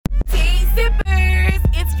Sippers.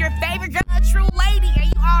 It's your favorite girl, a true lady, and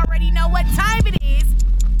you already know what time it is.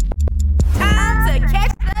 Time to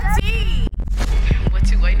catch the tea. What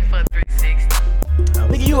you waiting for, 360?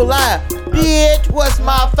 Nigga, you a lie. Bitch, what's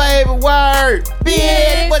my favorite word?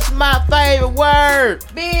 Bitch, what's my favorite word?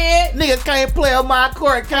 Bitch. Niggas can't play on my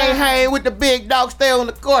court, can't hang with the big dog, stay on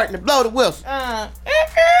the court and blow the whistle.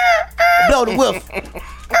 Blow the whistle.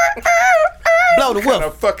 Blow the What kind whistle.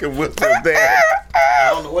 of fucking whistle is that? I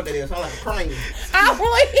don't know what that is. Sound like a crane.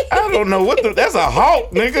 I don't know what that's a hawk,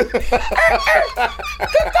 nigga.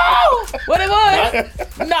 What it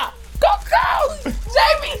was? Nah. Go,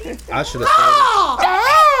 Jamie. I should have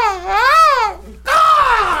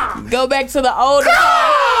started. Go back to the older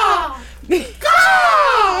part.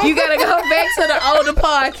 You gotta go back to the older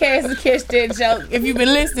podcast to catch that joke. If you've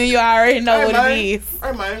been listening, you already know what it is.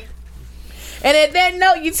 Hey, man. And at that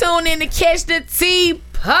note, you tune in to Catch the Tea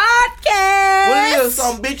podcast. What it is,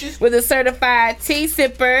 some bitches? With the certified tea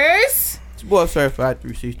sippers. It's your boy Certified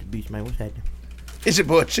 360 Beach, man. What's happening? It's your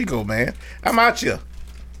boy Chico, man. I'm out here.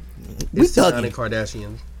 We It's Tiana thugging.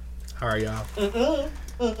 Kardashian. How are y'all?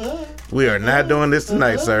 We are not doing this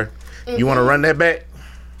tonight, sir. You want to run that back?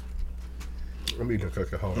 Let me just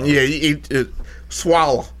cook it. Hold on. Yeah, you eat it.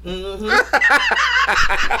 Swallow.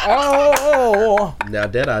 Oh. Now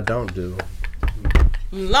that I don't do.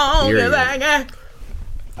 Long Period. as I got.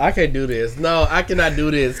 I can't do this. No, I cannot do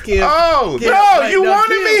this. Kim. Oh, Kim, no, wait, you no,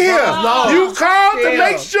 wanted Kim, me here. no. You called to Kim.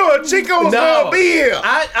 make sure Chico was No. going to be here.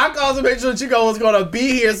 I called to make sure Chico was going to be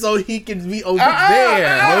here so he can be over there.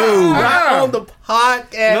 uh-uh. Not on the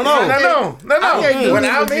podcast. No. I can't do When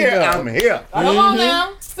this I'm with here, Chico. I'm here. Come on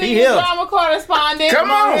now. See here. drama correspondent. Come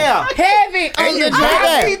on. Yeah. Heavy on And the you drama.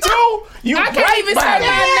 got me too. You I can't even say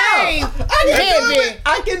my name. Heavy.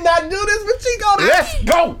 I cannot do this with Chico. Let's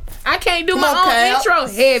go. I can't do Come my on, own Cal. intro.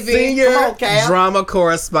 Heavy. Senior Come on, Cal. drama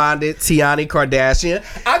correspondent Tiana Kardashian.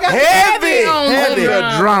 I got Heavy on Heavy. the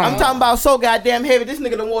the drama. I'm talking about so goddamn heavy. This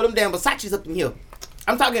nigga done wore them damn Versace's up in here.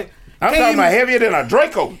 I'm talking about heavier than a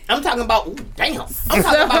Draco. I'm talking about damn. I'm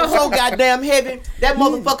talking about so goddamn heavy. That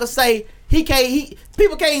motherfucker say people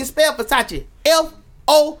can't even spell Versace.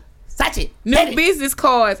 F-O Sachi. New business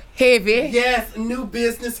cards. Heavy. Yes, new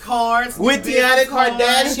business cards. With new Tiana business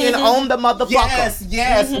cards. Kardashian on the motherfucker.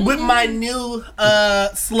 Yes. With my new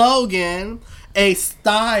slogan, a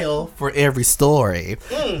style for every story.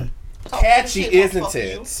 Catchy, isn't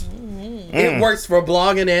it? It works for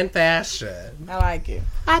blogging and fashion. I like it.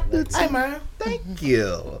 Hey man. Thank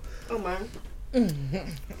you. Oh man.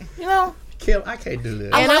 You know. Kim, I can't do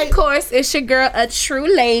this. And of course, it's your girl, a true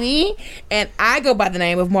lady, and I go by the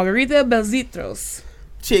name of Margarita Belzitros.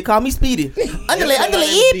 Shit, call me Speedy.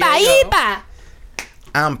 Andale, Diego.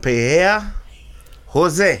 I'm Pierre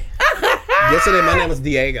Jose. Yesterday, my name was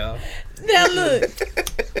Diego. Now look,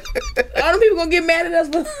 all the people gonna get mad at us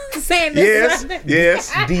for saying this.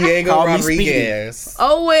 Yes. Diego Call me Rodriguez.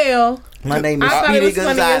 Oh well. My name is I thought it Speedy was funny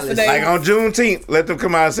Gonzalez. yesterday. Like on Juneteenth, let them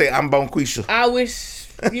come out and say, I'm Bonquisha. I wish.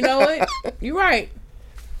 You know what? You're right.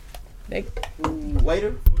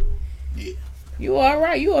 Waiter. You are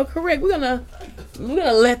right. You are correct. We're gonna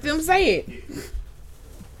let them say it.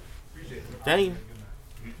 Damn.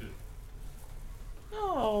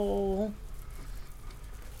 Oh.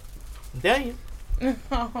 Damn.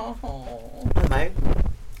 Oh. Hey man.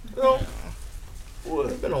 What?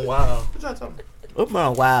 It's been a while. It's been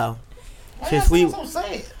a while. Since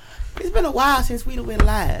it's been a while since we went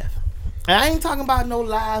live. And I ain't talking about no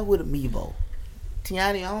live with Amiibo.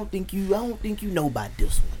 Tiani, I don't think you know about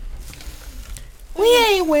this one. We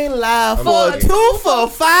ain't went live for 2 for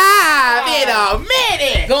 5 in a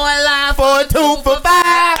minute. Going live For 2 for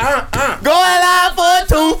 5. Going live for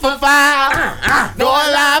 2 for 5.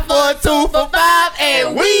 Going live for 2 for 5.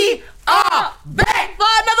 And we are back for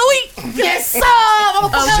another week. yes, sir.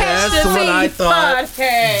 Just when I thought,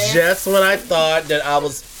 Podcast. just when I thought that I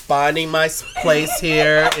was finding my place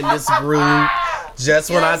here in this group, just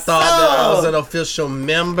when I thought that I was an official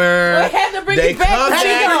member, We had to bring they it back. come Let it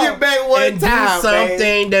back go. Bring it back one and time, do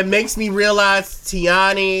something that makes me realize,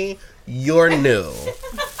 Tiani, you're new.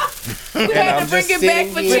 We had to bring it back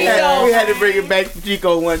for We Chico. had to bring it back to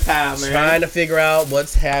Chico one time, man. Trying to figure out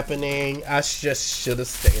what's happening. I just should have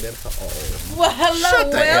stayed at home Well, hello,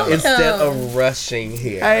 welcome. instead of rushing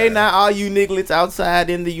here. Hey, now all you nigglets outside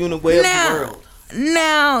in the universe Now. world.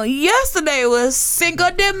 Now, yesterday was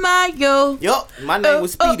Cinco de Mayo. Yup, my name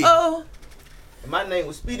was Speedy. Oh. My name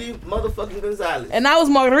was Speedy motherfucking Gonzalez. And I was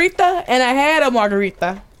Margarita, and I had a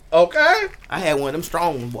margarita. Okay. I had one of them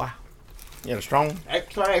strong ones, boy. Yeah, strong. That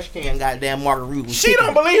trash can goddamn margarita was She kicking.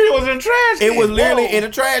 don't believe it was in trash. It was can. literally Whoa. in a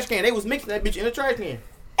trash can. They was mixing that bitch in a trash can.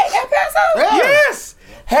 Hey, El Paso. Yeah. Yes.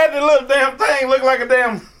 Had the little damn thing look like a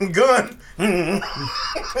damn gun.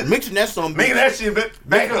 Mixing that song. Making that shit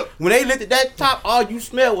back up. When they lifted that top, all you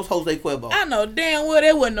smelled was Jose Cuervo. I know damn well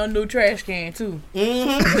there wasn't no new trash can too.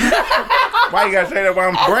 Mm-hmm. Why you gotta say that? While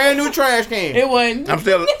I'm Brand new trash can. It wasn't. I'm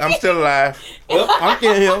still alive. Yep, I'm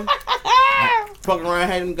still here. Fucking around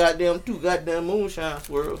having two goddamn moonshine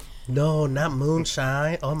swirls. No, not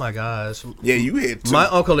moonshine. Oh my gosh. Yeah, you hit too. My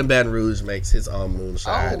uncle in Baton Rouge makes his own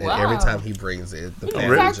moonshine, Oh, wow. and every time he brings it, the We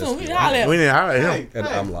family talk to just him. We be holler like, at We him. need to holler at him. and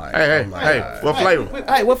I'm like, Hey, what flavor?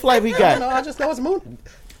 Hey, what flavor you got? No, I just know it's moon.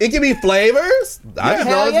 It can be flavors. I just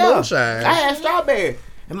know Hell it's yeah. moonshine. I had strawberry.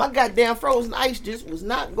 And my goddamn frozen ice just was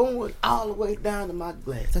not going all the way down to my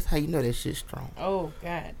glass. That's how you know that shit's strong. Oh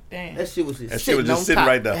god damn. That shit was just That shit sitting was just on sitting top.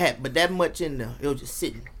 right there. It had- but that much in there. It was just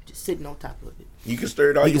sitting on top of it. You can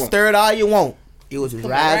stir it all You you can want. stir it all you want. It was just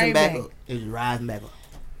Come rising right back back. up. It was rising back up.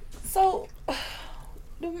 So,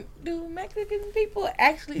 do Mexican people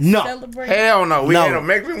actually No. celebrate? Hell no. We No. had a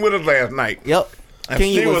Mexican with us last night. Yep. And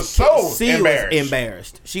Kenya she was so embarrassed.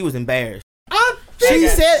 embarrassed. She was embarrassed. I She think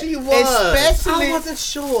said, she was. especially- I wasn't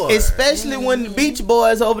sure. Especially when the Beach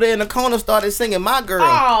Boys over there in the corner started singing "My Girl."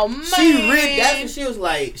 Oh man. She really. That's what she was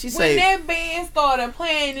like. She when said, that band started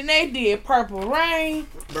playing and they did Purple Rain,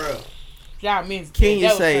 "Bro, y'all missed can it. you That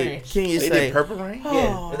was say? trash. Can you They say? did Purple Rain?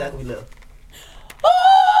 Yeah, that's what we love.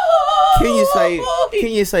 Oh, Can you say? boy.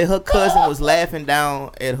 Can you say her cousin was laughing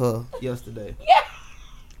down at her yesterday? Yeah.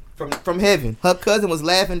 From heaven. Her cousin was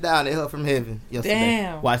laughing down at her from heaven yesterday.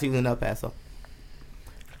 Damn. While she was in El Paso.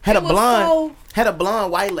 Had It a was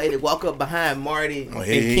blonde white lady walk up behind Marty Oh, in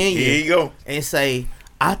here Kenya you go. and say,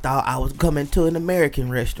 "I thought I was coming to an American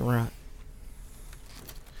restaurant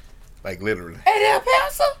Like literally. At El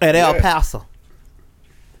Paso. at El Yeah. Paso."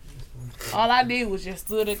 All I did was just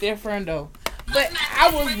stood at their front door. But I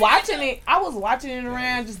was watching it. I was watching it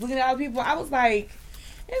around, just looking at other people. I was like,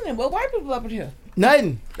 "Isn't what white people up in here?"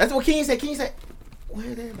 Nothing. That's what Kenya said. Kenya said,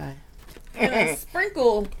 "Where's everybody?" And a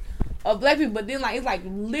sprinkle of black people. But then, like, it's like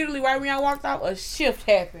literally right when I walked out, a shift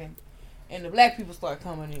happened, and the black people start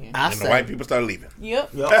coming in. I And the white people started leaving. Yep,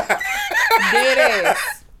 Yup. dead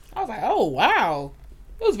ass. I was like, "Oh wow."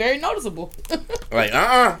 It was very noticeable.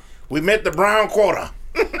 Like, we met the brown quarter.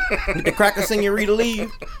 Did the cracker senorita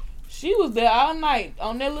leave? She was there all night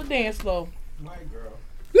on that little dance floor.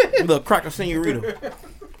 The cracker senorita.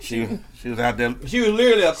 She was out there. She was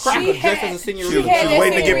literally a cracker She dressed had, as a she senorita. had that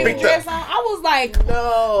waiting to get senorita picked up. dress on. I was like,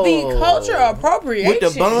 no. the culture appropriation. With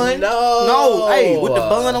the bun? No. Hey, with the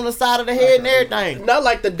bun on the side of the head and everything. Not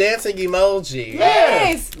like the dancing emoji.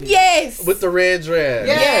 Yes, yes. With the red dress.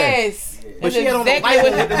 Yeah. yes. But That's she had on the exactly white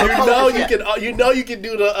what one. happened. You know you can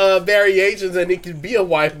do the variations and it can be a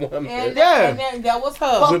white woman And, Yeah. and that was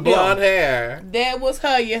her. with blonde hair. That was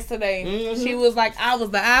her yesterday. Mhm. She was like, I was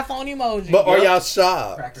the iPhone emoji. But are y'all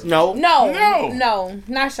shocked? No. no,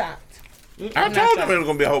 not shocked. I told them it was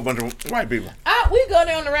gonna be a whole bunch of white people. We go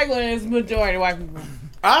there on the regular and it's majority white people.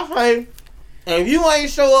 I say, if you ain't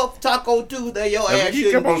show up for Taco Tuesday, your ass You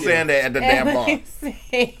shouldn't kept on be saying there. that at the damn bar.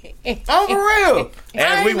 I'm for real.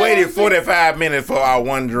 As we waited 45 minutes for our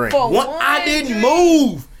one drink. I didn't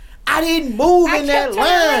move. I didn't move I in that kept turning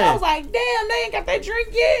around. I was line. like, damn, they ain't got that drink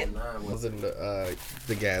yet. I was in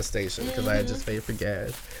the gas station because I had just paid for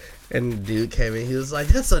gas. And the dude came in. He was like,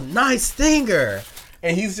 "That's a nice stinger."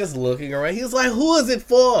 And he's just looking around. He was like, "Who is it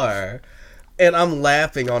for?" And I'm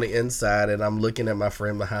laughing on the inside. And I'm looking at my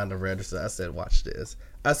friend behind the register. I said, "Watch this."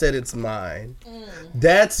 I said, "It's mine."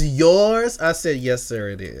 "That's yours?" I said, "Yes, sir,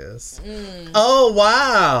 it is." "Oh,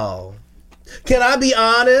 wow. Can I be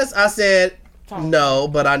honest?" I said, "No,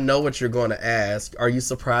 but I know what you're going to ask. Are you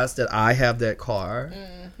surprised that I have that car?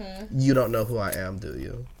 You don't know who I am, do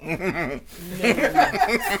you?"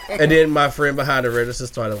 And then my friend behind the register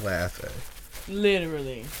started laughing.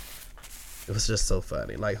 Literally. It was just so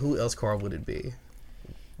funny. Like, who else's car would it be?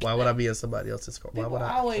 Why would I be in somebody else's car? Why People would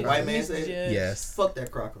I? always White man misjudge. said- Yes. Fuck that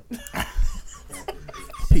cracker.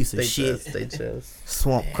 Piece of They shit. just, they just.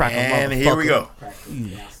 Swamp cracker And here we go.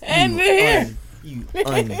 And then You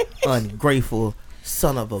ungrateful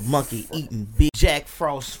son of a monkey eating big Jack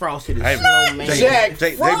Frost frosted Hey, snowman. Jack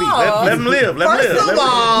JB, Frost. let him live. Let him First live. of Let him live.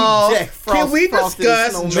 all, Jack Frost can we frosted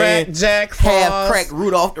discuss snowman. Jack Half Frost? cracked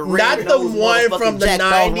Rudolph the Red. Not the Nose one motherfucking from the jackdaw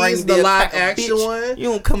 90s, the reindeer live cracker action bitch. one? You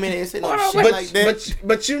don't come in and say no shit But, like that.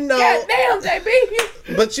 but you know, goddamn,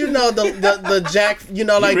 JB. but you know the Jack, you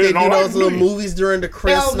know, like really they do don't like those little movies. movies during the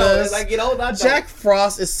Hell no, Christmas. as I get older, I don't. Jack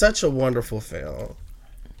Frost is such a wonderful film.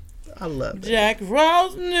 I love it. Jack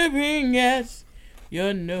Frost nipping at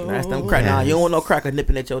your nose. That's them crack. Nah, you don't want no cracker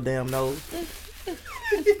nipping at your damn nose.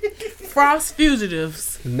 Frost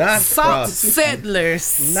fugitives. Not Salt Frost.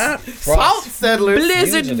 settlers. Not Salt Frost. settlers.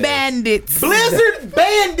 Blizzard Fugitives. bandits. Blizzard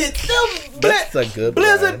bandits. That's a good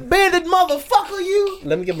Blizzard one. bandit motherfucker, you.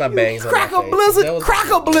 Let me get my bangs on my Cracker face. Blizzard. That was-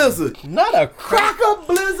 Cracker Blizzard. Not a crack. Cracker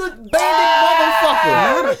Blizzard bandit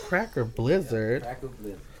motherfucker. Not a Cracker Blizzard. Cracker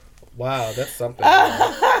Blizzard. Wow, that's something.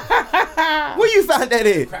 Where you found that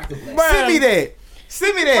at? Send me that.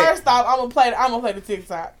 Send me that. First off, I'm gonna play the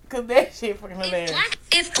TikTok because that shit fucking hilarious.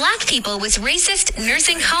 If black people was racist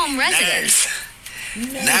nursing home residents.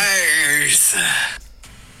 Nurse.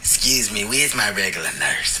 Excuse me, where's my regular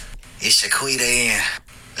nurse? It's Shaquita and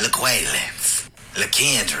LaQuaylance,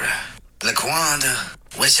 LaKendra, LaQuanda.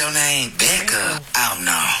 What's your name? Becca. Oh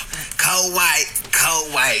no. Cold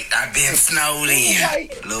white. I've been snowed in.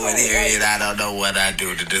 Lord Harriet, I don't know what I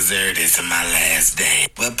do to deserve this on my last day.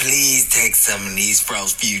 But please take some of these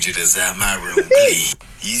frost fugitives out my room, please.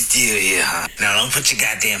 You still here, huh? Now don't put your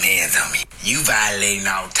goddamn hands on me. You violating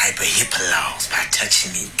all type of HIPAA laws by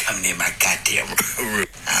touching me, coming in my goddamn room.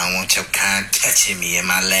 I don't want your kind touching me in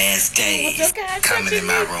my last days. Coming in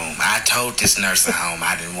my room. I told this nursing home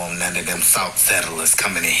I didn't want none of them salt settlers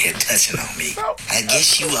coming in here touching on me. I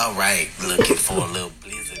guess you alright looking for a little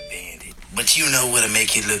blizzard bandit. But you know what'll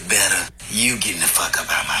make you look better? You getting the fuck up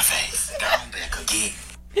out my face. Go on back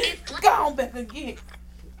again. Go on back again.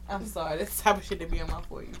 I'm sorry, that's the type of shit that be on my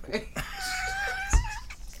For You page.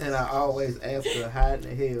 And I always ask her, how in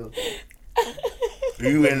the hell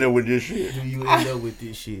You end up with this shit. do you end up with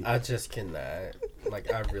this shit? I just cannot.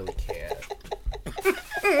 Like, I really can't.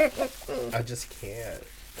 I just can't.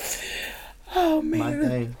 Oh My man.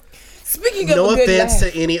 thing. Speaking of No a good offense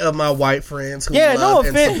laugh, to any of my white friends who Yeah, no love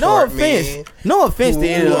and offense. No support offense. me. No offense to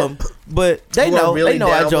any of them. But they who are know. really They know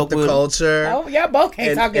down I joke with the with them. culture. oh, y'all both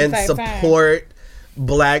can't talk at and the same time. support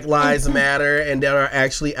Black Lives Matter and that are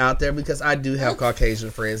actually out there, because I do have Caucasian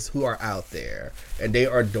friends who are out there and they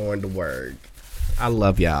are doing the work. I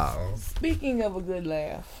love y'all. Speaking of a good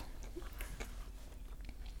laugh,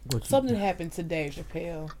 something happened to Dave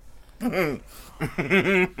Chappelle. Is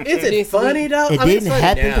it This funny though? It I mean, didn't it's funny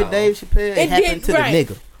happen now. to Dave Chappelle. It It happened did, to right.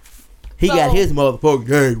 the nigga. He So- got his motherfucking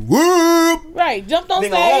game. Whoop! Right, jumped on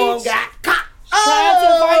Nigga arm stage, got cocked. trying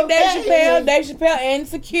to fight Dave okay. Chappelle. Dave Chappelle and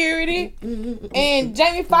security, and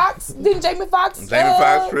Jamie Foxx. Didn't Jamie Foxx? Jamie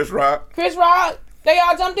Foxx, Chris Rock. Chris Rock. They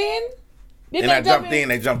all jumped in. Did And they I jump jumped in,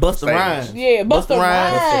 they jumped Busta on stage. Rhymes. Yeah, Busta Busta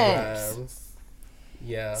Rhymes. Rhymes.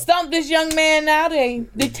 Yeah. Stumped this young man out. They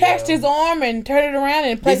detached his arm and turned it around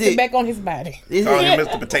and placed Is it it- back on his body. This Call him it.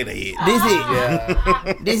 Mr. Potato Head. This it.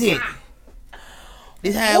 Yeah. This it.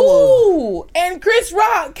 This how it was. Ooh, and Chris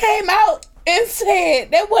Rock came out and said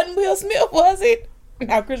that wasn't Will Smith, was it?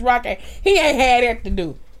 Now Chris Rock ain't had that to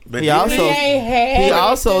do. But He also- He ain't had. He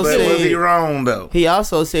also but was he said wrong though? he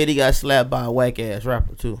also said he got slapped by a whack ass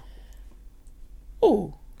rapper too.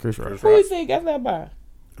 Ooh, Chris Rock. who he said he got that by?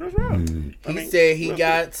 Chris Rock. He said he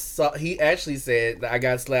got. He actually said that I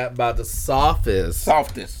got slapped by the softest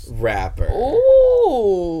Softest. rapper.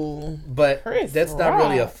 Ooh, But Chris that's not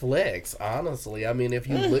really a Rock. flex, honestly. I mean, if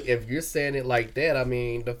you look, if you're saying it like that, I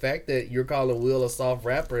mean, the fact that you're calling Will a soft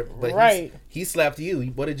rapper, but Right. he slapped you.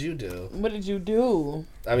 What did you do? what did you do?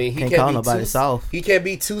 I mean, he Can't can't call be nobody too soft. He can't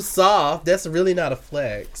be too soft. That's really not a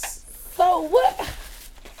flex. So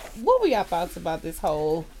what were y'all thoughts about this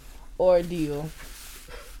whole ordeal?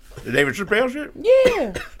 The David Chappelle shit?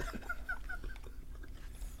 Yeah,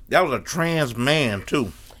 That was a trans man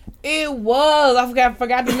too. it was. I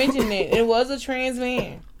forgot to mention that it was a trans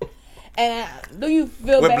man. And do you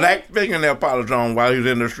feel With bad? black fingernail polish on while he was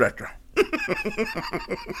in the stretcher.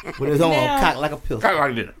 With his arm Now- cocked like a pistol. Kind of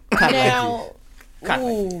like this. Cocked like this. Now, Cock like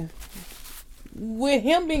ooh, with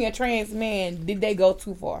him being a trans man, did they go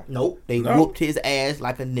too far? Nope. They No. whooped his ass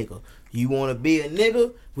like a nigga. You want to be a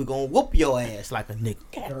nigga? We gonna whoop your ass like a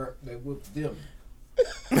nigga. They whooped them.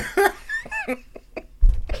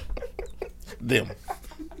 Them.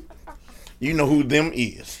 You know who them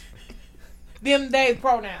is. Them they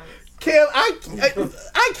pronouns. Kim, I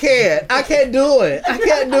can't. I can't do it. I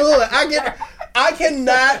can't do it. I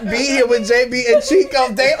cannot be here with JB and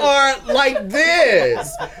Chico. They are like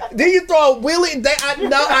this. Then you throw a Willie.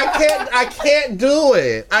 I can't do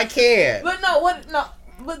it. I can't. But no, what? No,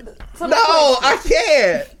 but so No, I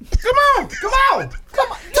can't. Come on. come on,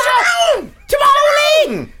 come on.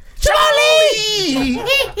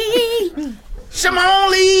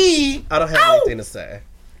 Shamoli. I don't have anything to say.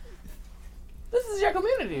 This is your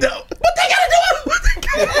community. What they gotta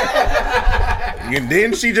do? And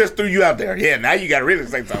then she just threw you out there. Yeah, now you gotta really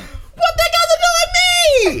say something. What they gotta do with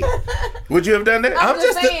me? Would you have done that? I'm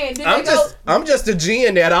just saying, did they I'm just a G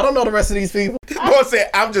in that. I don't know the rest of these people. I'm boy said,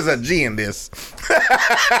 I'm just a G in this.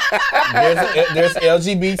 There's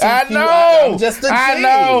LGBTQ. I know. I'm just a G. I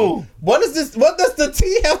know. What is this? What does the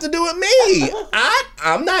T have to do with me?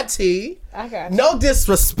 I'm not T. I got you. No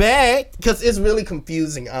disrespect, because it's really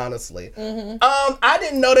confusing, honestly. I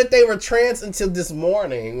didn't know that they were trans until this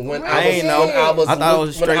morning when I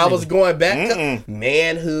was going back to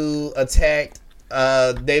man who attacked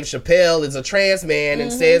Dave Chappelle is a trans man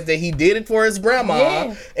and says that he did it for his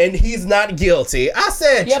grandma and he's not guilty. I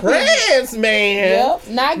said trans man,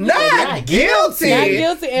 not guilty, not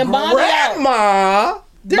guilty, and grandma.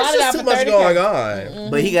 There's just too much going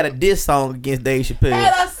on. But he got a diss song against Dave Chappelle.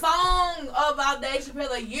 Had a song about Dave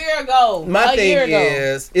Chappelle a year ago. My thing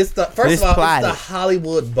is, it's the first of all, it's the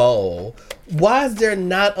Hollywood Bowl. Why is there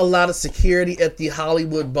not a lot of security at the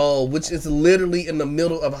Hollywood Bowl, which is literally in the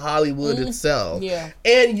middle of Hollywood itself? Yeah.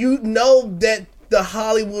 And you know that the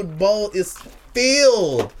Hollywood Bowl is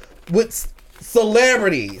filled with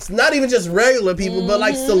celebrities. Not even just regular people, but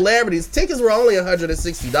like celebrities. Tickets were only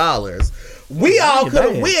 $160. We all could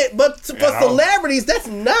have went, but for celebrities, that's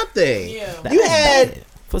nothing. Yeah. You had...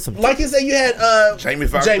 Like you said, you had Jamie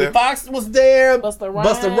Foxx was there. Busta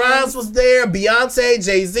Rhymes was there. Beyonce,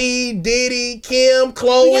 Jay-Z, Diddy, Kim,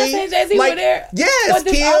 Chloe. Beyonce and Jay-Z were there? Yes,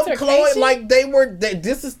 Kim, Chloe. Like they were.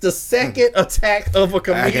 This is the second attack of a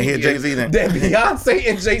comedian. I can hear Jay-Z then. That Beyonce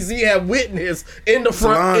and Jay-Z have witnessed in the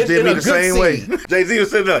front. Solange did me the same way. Scene. Jay-Z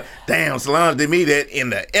was sitting there. Damn, Solange did me that in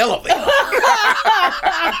the elevator.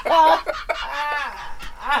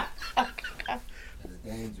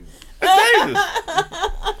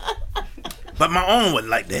 But my own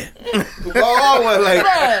wasn't like that.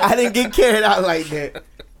 I didn't get carried out like that.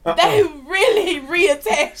 They really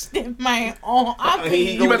reattached it, man. You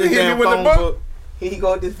about to hit me with the book? He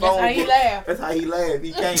go with this phone. That's how he laugh. That's how he laugh.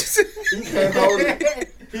 He can't hold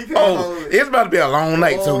it. It's about to be a long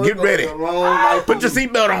night, so get ready. Put your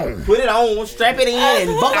seatbelt on. Put it on, strap it in,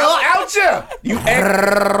 and buckle up. Out ya! You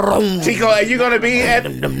Chico, are you gonna be at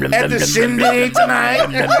the shindig tonight?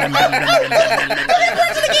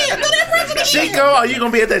 Chico, are you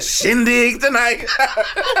gonna be at the shindig tonight?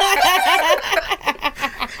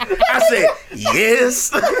 I said yes.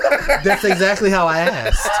 That's exactly how I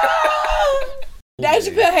asked. Dave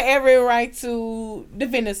Chappelle had every right to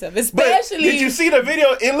defend himself, especially. But did you see the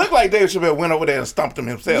video? It looked like Dave Chappelle went over there and stomped him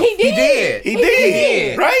himself. He did. He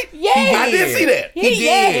did. Right? Yes. I did see that. He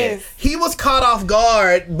did. He was caught off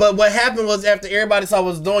guard, but what happened was after everybody saw what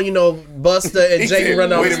was doing, Busta and Jay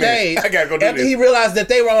running on the stage. I gotta go do after this. he realized that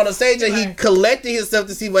they were on the stage and he collected himself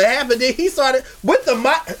to see what happened, then he started with the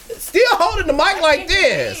mic, still holding the mic like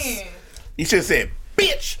this. He should have said,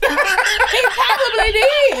 bitch. He probably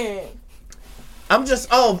did. I'm just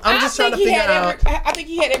trying to figure out. I think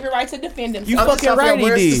he had every right to defend himself. You fucking right, he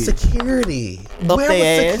where's did. the security? Up Where their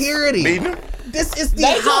was ass. security? Beating him? This is the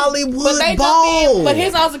They jumped- Hollywood but they Bowl. jumped in, but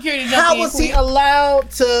his own security jumped How in was he quick.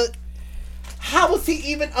 allowed to? How was he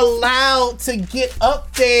even allowed to get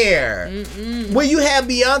up there? When you have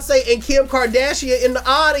Beyonce and Kim Kardashian in the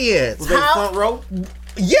audience? Was that front row?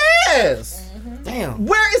 Yes. Damn.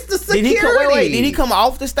 Where is the security? Did he come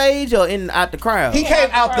off the stage or out the crowd? He came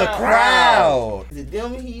out the crowd. Is it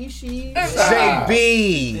them, he, she?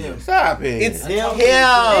 JB. Stop it. It's Them.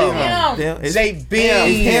 him. Them. It's JB.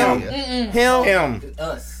 him. Him. Him.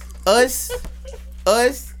 Us.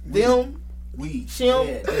 Them. We.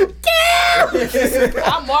 Shim.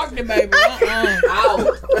 I marked it, baby. I'm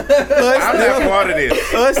not part of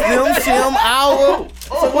this. Us, them, Shim, our.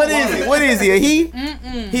 So what is it? What is he? A he?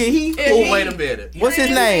 He? Oh, wait a minute. What's his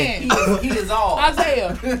name? He is all.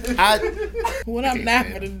 Isaiah. What I'm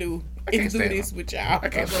not gonna do is do this with y'all. I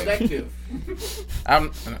can't say. Effective.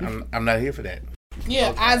 I'm not here for that.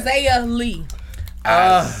 Yeah, Isaiah Lee.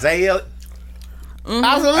 Isaiah.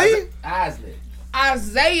 Lee? Isley.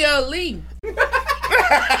 Isaiah Lee.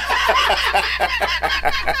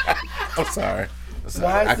 I'm sorry.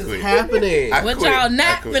 Why is this happening? What y'all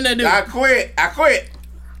not finna do? I quit.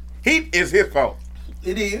 He is his fault.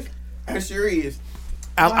 It is. It sure is.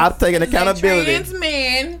 I'm taking accountability. Trans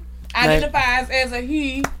man identifies as a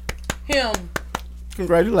he, him,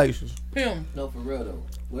 Congratulations. him. No, for real though.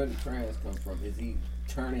 Where did trans come from? Is he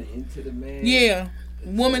turning into the man? Yeah,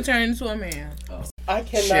 woman turned into a man. I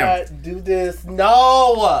cannot do this.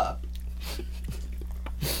 No.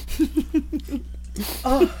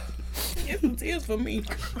 It's some tears for me.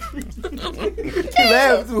 He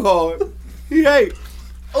laughed too hard. He hate.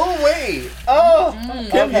 Oh wait. Oh.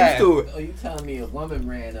 Get used to it. Oh, you telling me a woman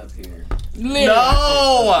ran up here? Literally.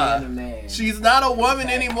 No. Being a man. She's not a woman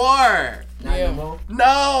anymore. Not no more.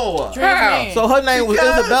 No. Trans So her name was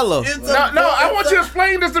Isabella. No, I want you to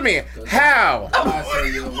explain this to me. How? I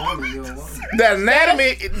say you're a woman, you're a woman. The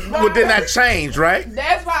anatomy did not change, right?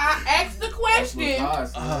 That's why I asked the question.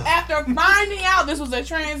 After finding out this was a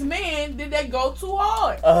trans man, did they go too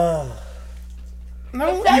hard?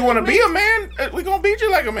 No, you want to be a man? We gonna beat you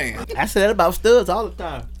like a man. I say that about studs all the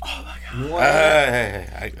time. Oh my God.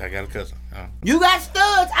 I got a cousin. You got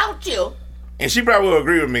studs out you. And she probably will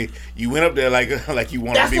agree with me. You went up there like you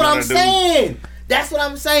want to That's be what one I'm of the dudes. saying. That's what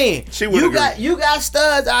I'm saying. She would agree. You got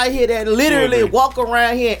studs out here that literally agree. walk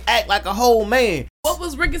around here and act like a whole man. What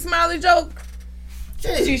was Ricky Smiley joke?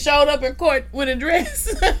 She showed up in court with a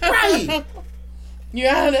dress. Right.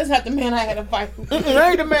 Yeah, that's not the man I had to fight with. That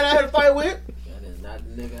ain't the man I had to fight with. That is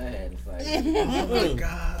not the nigga I had to fight. Oh my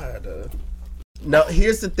God. Now,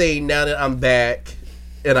 here's the thing. Now that I'm back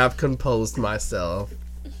and I've composed myself,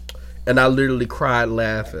 and I literally cried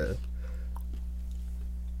laughing.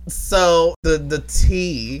 So the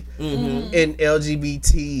T in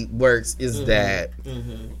LGBT works is that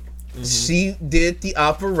she did the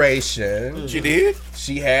operation. She did?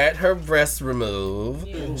 She had her breast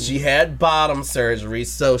removed. She had bottom surgery,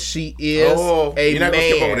 so she is a you're not gonna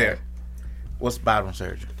skip over man. there. What's bottom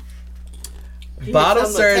surgery? Bottom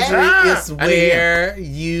She did surgery something is where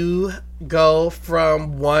you go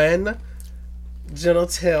from one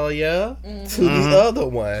genitalia to the other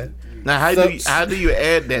one. Now, how do you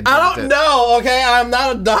add that? I don't know, okay? I'm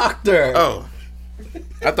not a doctor. Oh.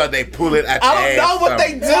 I thought they pull it out your I don't know what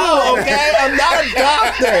they do, okay? I'm not a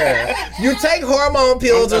doctor. You take hormone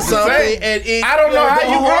pills or something, and I don't know how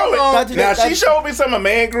you grow it. Now, she That's- showed me some a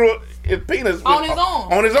man grew his penis On his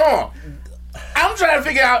arm. On his arm. I'm trying to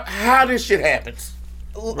figure out how this shit happens.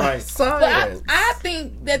 Right. But Science. I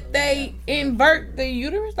think that they invert the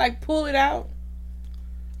uterus, like pull it out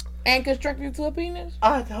and construct it to a penis.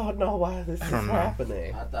 I don't know why this is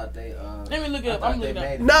happening. I thought they Let me look it up. I'm looking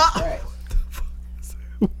it up. No.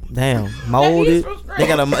 Damn, molded. They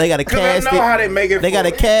gotta Because cast I know how it. they make it. They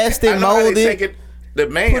gotta cast I it, know how mold they it, take it, the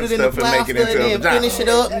man put it in the stuff and make plaster, it into a and then vagina. finish it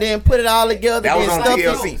up, and then put it all together. That was then on stuff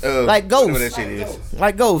TLC. it like Whatever that ghosts, shit is.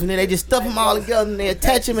 like ghosts, and then they just stuff them all together and they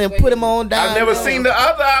attach them and put them on down. I've never seen the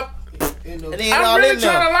other. And then all I'm really in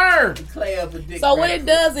there. trying to learn. So what it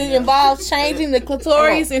does, it involves changing the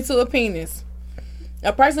clitoris into a penis.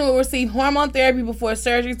 A person will receive hormone therapy before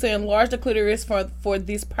surgery to enlarge the clitoris for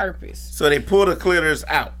this purpose. So they pull the clitoris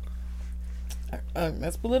out.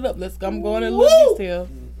 Let's pull it up. I'm going in a little detail.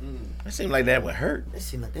 It seems like that would hurt. That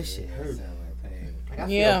seemed like that shit hurt. Like, I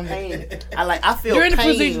Yeah. feel pain. I feel During the pain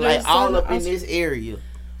procedure, like all son, up in I'm- this area.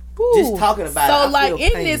 Ooh. Just talking about it. So I like feel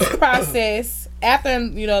in pain. this process, after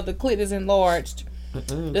the clit is enlarged,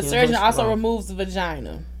 the surgeon also removes the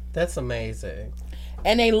vagina. That's amazing.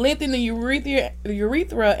 And they lengthen the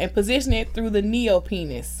urethra and position it through the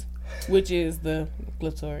neopenis, which is the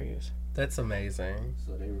clitoris. That's amazing.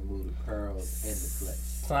 So they remove the curls and the flesh.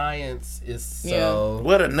 Science is so.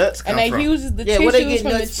 Where the nuts come And they from? uses the where they tissues get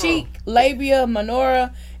from the nuts from? cheek, labia,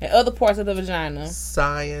 minora, and other parts of the vagina.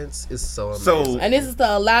 Science is so amazing. So And this is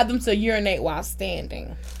to allow them to urinate while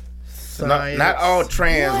standing. not all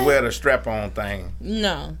trans wear the strap-on thing.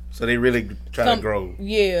 No. So they really try to grow.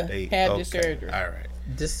 Yeah, They have the okay. surgery. All right.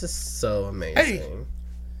 This is so amazing. Hey.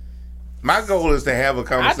 My goal is to have a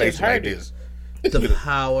conversation like heard it. this. The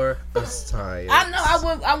power of science. I know. I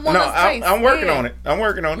want No, to say. I'm working on it. I'm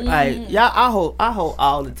working on it. Like, y'all, I hope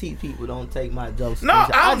all the T people don't take my jokes. No,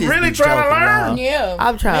 seriously. I I'm just really be trying to joking, learn. y'all. Yeah,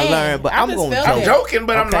 I'm trying to learn, but I I'm just gonna felt joke. I'm it. joking,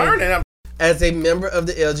 but Okay. I'm learning. As a member of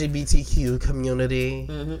the LGBTQ community,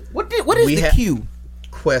 What is We the ha- Q?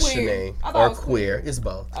 questioning I thought or it was queer. queer is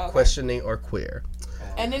both. Okay. Questioning or queer.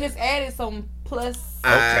 And then it's added some plus.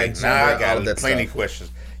 Okay, now I all got that plenty stuff. questions.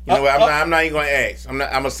 You know what? I'm not even gonna ask. I'm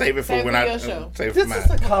gonna save it for Save when it I for your show. save it for This is a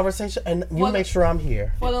mine. conversation, and you Well, make sure I'm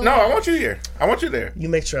here. For the No, I lounge. want you here. I want you there. You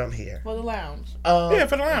make sure I'm here. For the lounge. Yeah,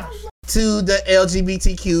 for the lounge. To the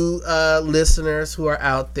LGBTQ listeners who are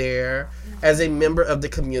out there, as a member of the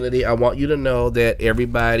community, I want you to know that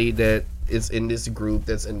everybody that is in this group,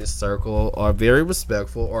 that's in this circle, are very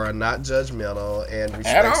respectful or are not judgmental and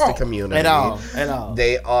respects the all. community. At all.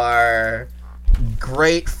 They are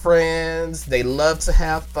great friends. They love to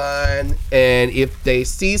have fun. And if they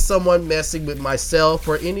see someone messing with myself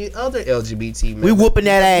or any other LGBT member, We whooping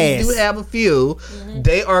that ass. we do have a few,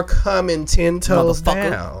 they are coming 10 toes Motherfucker.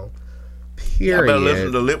 down. I better listen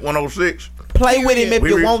Period. to Lit 106. Play with him if We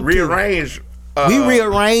you want to. rearrange. We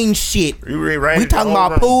rearrange shit. We rearrange. We talking the whole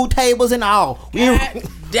about room. pool tables and all. We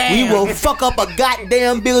will fuck up a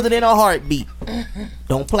goddamn building in a heartbeat.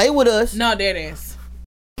 Don't play with us. No, that is.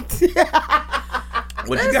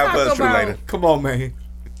 What you Let's got for us, talk True about- Later? Come on, man.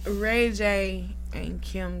 Ray J and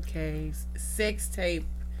Kim K's sex tape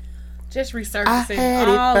just I resurfacing had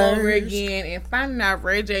it all over first. again and finding out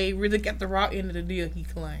Ray J really got the raw end of the deal he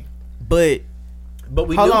claimed. But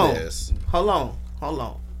we hold knew on. this. Hold on.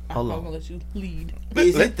 I'm gonna let you lead.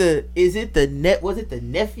 Was it the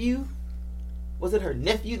nephew? Was it her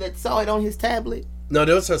nephew that saw it on his tablet? No,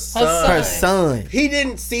 that was her son. Her son. He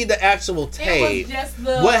didn't see the actual tape. It was just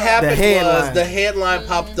the What happened headline. was the headline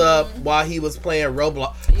popped up while he was playing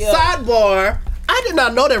Roblox. Yeah. Sidebar: I did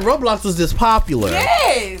not know that Roblox was this popular.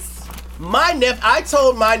 Yes. I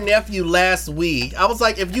told my nephew last week, I was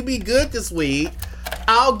like, if you be good this week,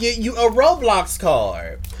 I'll get you a Roblox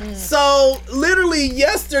card. So literally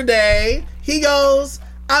yesterday, he goes,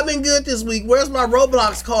 I've been good this week. Where's my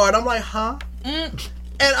Roblox card? I'm like, huh? And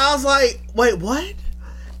I was like, wait, what?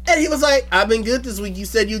 And he was like, I've been good this week. You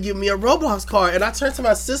said you'd give me a Roblox card. And I turned to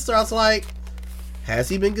my sister. I was like, has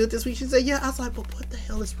he been good this week? She said, yeah. I was like, but what the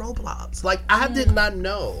hell is Roblox? Like, I did not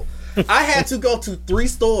know. I had to go to 3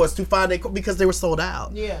 stores to find it because they were sold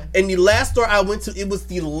out. Yeah. And the last store I went to, it was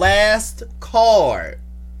the last card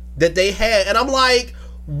that they had. And I'm like,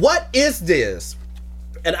 what is this?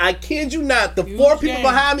 And I kid you not, the 4 people game.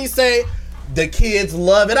 behind me say, the kids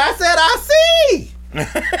love it. I said, I see.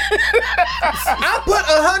 I put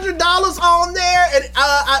 $100 on there, and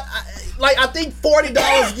I think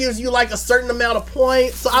 $40 gives you like a certain amount of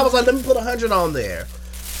points. So I was like, let me put 100 on there.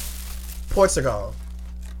 Points are gone.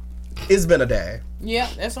 It's been a day. Yeah,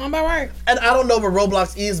 that's on about right. And I don't know what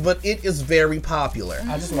Roblox is, but it is very popular.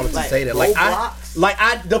 I just wanted to say that.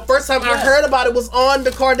 The first time I heard about it was on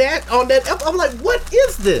the Kardashian, on that. I'm like, what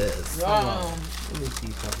is this?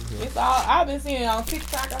 It's all I've been seeing it on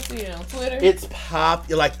TikTok. I see it on Twitter. It's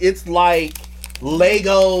popular. It's like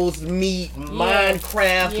Legos meet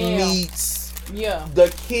Minecraft meets. Yeah.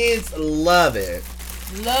 The kids love it.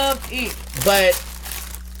 Love it. But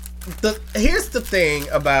here's the thing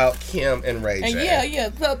about Kim and Ray J.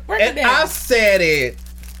 And so break it And down. I've said it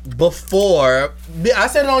before. I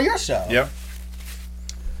said it on your show. Yep.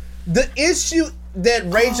 The issue that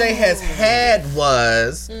Ray J has had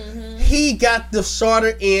was he got the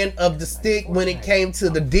shorter end of the stick when it came to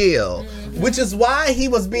the deal, which is why he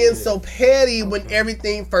was being so petty when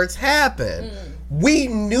everything first happened. We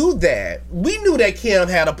knew that. We knew that Kim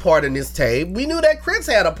had a part in this tape. We knew that Chris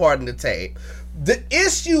had a part in the tape. The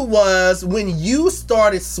issue was when you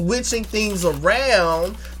started switching things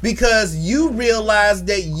around because you realized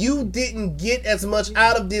that you didn't get as much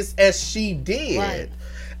out of this as she did. Right.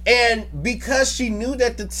 And because she knew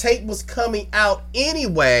that the tape was coming out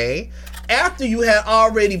anyway, after you had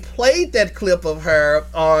already played that clip of her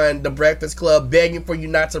on The Breakfast Club begging for you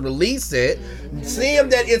not to release it, seeing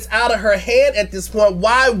that it's out of her head at this point,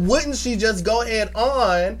 why wouldn't she just go ahead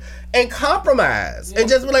on and compromise? And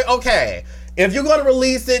just be like, okay, if you're going to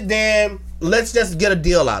release it, then let's just get a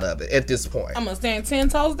deal out of it at this point. I'm gonna stand 10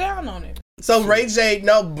 toes down on it. So Ray J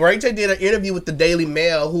did an interview with the Daily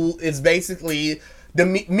Mail, who is basically the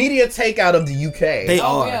media takeout of the UK. They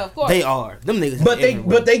are. Yeah, of course. They are. Them niggas.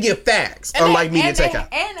 But they give facts, unlike media takeout.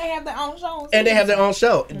 And they have their own shows. And they have their own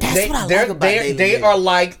show. That's what I like about Daily They Mail. are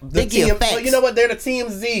like the They give team. facts. You know what? They're the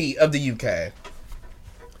TMZ of the UK.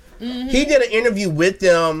 He did an interview with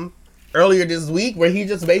them earlier this week where he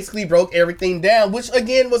just basically broke everything down, which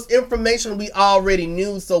again was information we already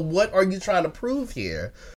knew. So what are you trying to prove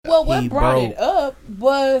here? Well, what He brought broke. it up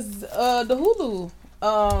was the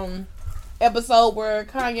Hulu episode where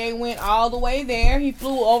Kanye went all the way there. He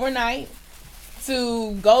flew overnight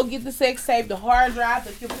to go get the sex tape, the hard drive,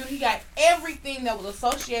 the computer. He got everything that was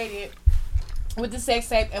associated with the sex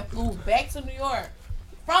tape and flew back to New York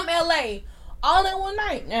from LA all in one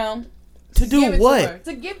night. Now, To do give it what? To her,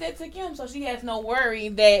 to give that to Kim so she has no worry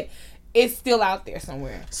that it's still out there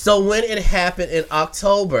somewhere. So when it happened in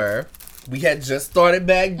October, we had just started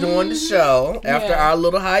back doing the show after our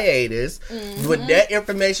little hiatus. When that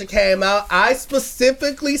information came out, I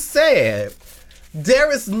specifically said,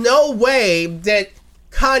 there is no way that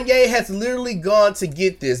Kanye has literally gone to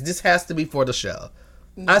get this. This has to be for the show.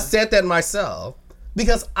 I said that myself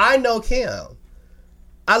because I know Kim.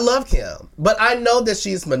 I love Kim, but I know that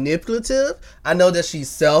she's manipulative. I know that she's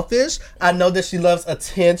selfish. I know that she loves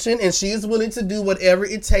attention, and she is willing to do whatever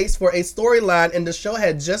it takes for a storyline, and the show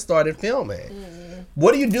had just started filming.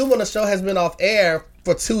 What do you do when the show has been off air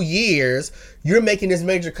for 2 years? You're making this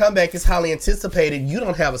major comeback. It's highly anticipated. You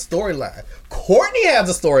don't have a storyline. Courtney has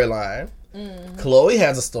a storyline. Khloe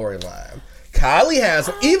has a storyline. Kylie has,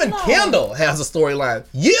 even Kendall has a storyline.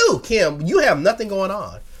 You, Kim, you have nothing going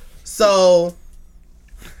on. So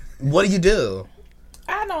what do you do?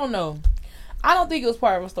 I don't know. I don't think it was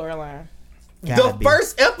part of a storyline. The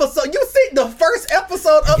first episode, you see, the first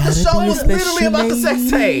episode of the show was literally about the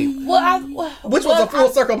sex tape. Which was a full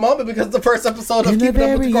circle moment because the first episode of Keeping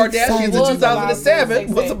Up with the Kardashians in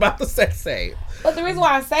 2007 was about the sex tape. But the reason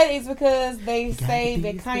why I say it is because they say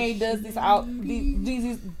that Kanye does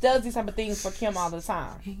does these type of things for Kim all the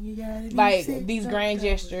time, like these grand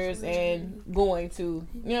gestures and going to,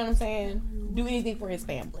 you know what I'm saying, do anything for his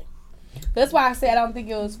family. That's why I said I don't think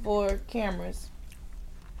it was for cameras.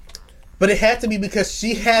 But it had to be because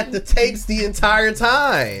she had the tapes the entire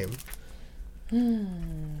time. The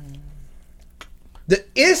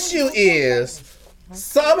issue is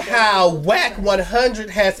somehow Whack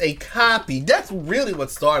 100 has a copy. That's really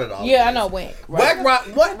what started all Yeah, this. I know Whack. Right.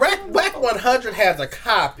 Whack 100 has a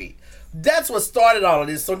copy. That's what started all of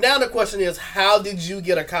this. So now the question is, how did you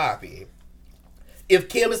get a copy? If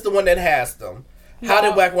Kim is the one that has them, how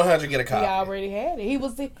did Whack 100 get a copy? He already had it.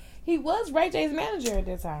 He was Ray J's manager at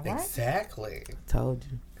that time, right? Exactly. Told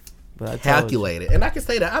you. But I calculated, and I can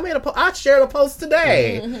say that I shared a post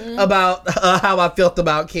today about how I felt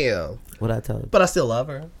about Kim. What I told you. But I still love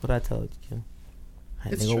her. What I told you, Kim.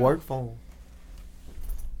 It's nigga true. work for him.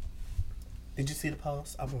 Did you see the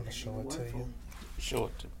post? I want to show it to you. Show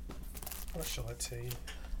it to me. I want to show it to you.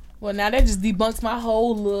 Well, now that just debunks my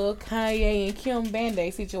whole little Kanye and Kim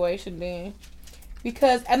Band-Aid situation then.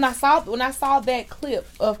 Because when I saw that clip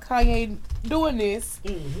of Kanye doing this,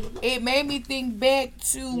 it made me think back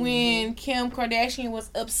to when Kim Kardashian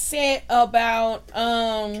was upset about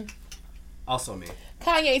Also me.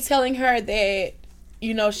 Kanye telling her that,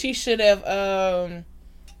 you know, she should have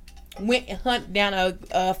went and hunt down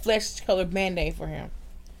a flesh-colored Band-Aid for him.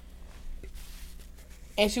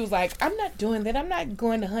 And she was like, I'm not doing that. I'm not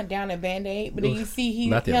going to hunt down a Band-Aid. But then you see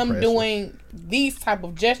him doing these type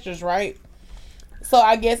of gestures, right? So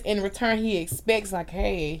I guess in return he expects, like,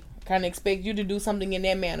 hey, kind of expect you to do something in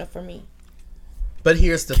that manner for me. But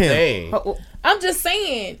here's the thing. I'm just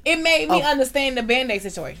saying, it made me understand the Band-Aid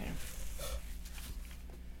situation.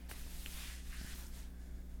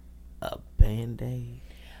 A Band-Aid?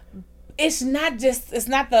 It's not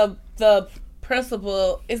the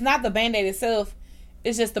principle, it's not the Band-Aid itself.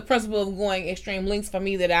 It's just the principle of going extreme lengths for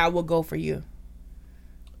me that I will go for you.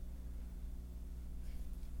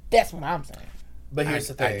 That's what I'm saying. But here's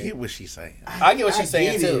the thing. I get what she's saying. I get what she's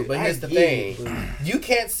saying too. But here's the thing. You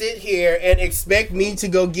can't sit here and expect me to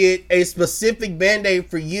go get a specific Band-Aid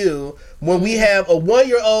for you when we have a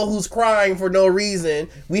 1-year-old who's crying for no reason.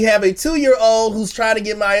 We have a 2-year-old who's trying to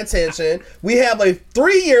get my attention. We have a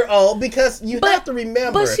 3-year-old because you have to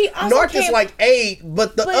remember. North is like 8,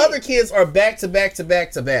 but the other kids are back to back to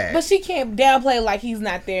back to back. But she can't downplay like he's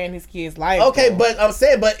not there in his kid's life. Okay, though. but I'm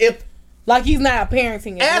saying, but if like he's not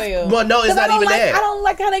parenting as well. Well, no, it's not even that. I don't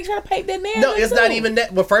like how they try to paint that narrative. No, it's not even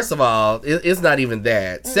that. Well, first of all, it's not even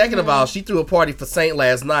that. Second of all, she threw a party for Saint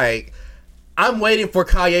last night. I'm waiting for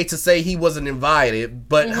Kanye to say he wasn't invited.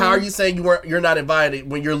 But how are you saying you're not invited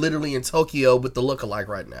when you're literally in Tokyo with the lookalike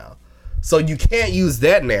right now? So you can't use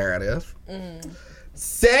that narrative.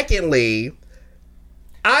 Secondly,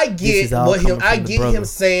 I get him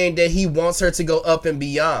saying that he wants her to go up and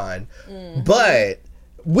beyond, but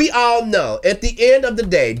we all know at the end of the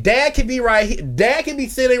day, Dad can be right here. Dad can be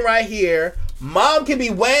sitting right here. Mom can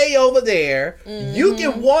be way over there. You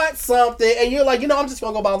can want something, and you're like, I'm just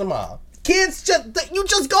gonna go bother Mom. Kids, you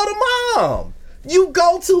just go to Mom. You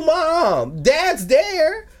go to Mom. Dad's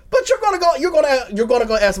there, but you're gonna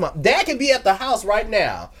go ask Mom. Dad can be at the house right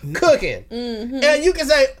now cooking, and you can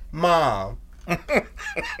say, Mom.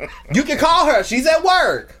 You can call her. She's at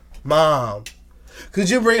work. Mom, could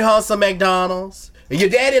you bring home some McDonald's? And your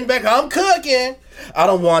dad in back, I'm cooking. I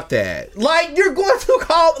don't want that. Like, you're going to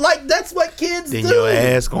call, like, that's what kids do. Then your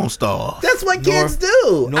ass gonna starve. That's what kids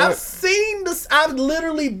do. I've seen this. I've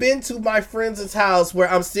literally been to my friend's house where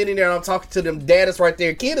I'm sitting there and I'm talking to them. Dad is right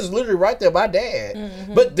there. Kid is literally right there by Dad.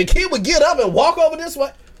 But the kid would get up and walk over this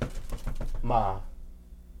way. Mom,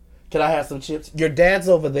 can I have some chips? Your dad's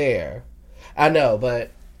over there. I know,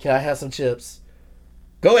 but can I have some chips?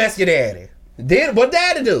 Go ask your daddy. Then what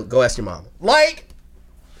daddy do? Go ask your mama. Like,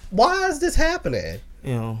 why is this happening?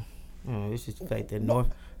 It's just the fact that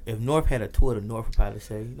if North had a Twitter, North would probably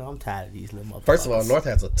say, I'm tired of these little motherfuckers. First of all, North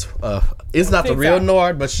has it's not the real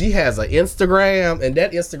North, but she has an Instagram, and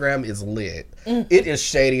that Instagram is lit. It is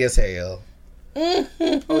shady as hell. Oh,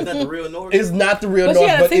 is that the real North? It's not the real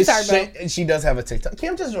North, but it's she does have a TikTok.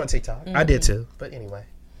 Kim just joined TikTok. I did too, but anyway.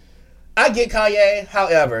 I get Kanye,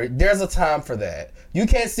 however, there's a time for that. You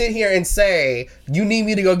can't sit here and say, I need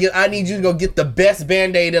you to go get the best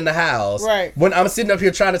Band-Aid in the house. Right. When I'm sitting up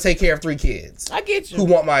here trying to take care of 3 kids. I get you. Who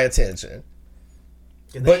want my attention.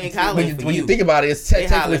 They ain't hollering for when you you. think about it, it's They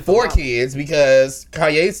technically hollering for 4 kids because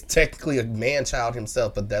Kanye's technically a man-child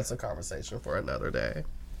himself, but that's a conversation for another day.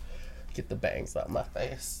 Get the bangs out of my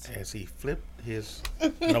face. As he flipped his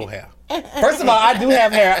no hair. First of all, I do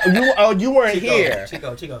have hair. You weren't here.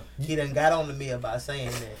 Chico. He done got on to me about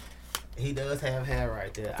saying that he does have hair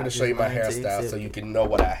right there. I'm going to show you my hairstyle so you can know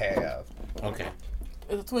what I have. Okay.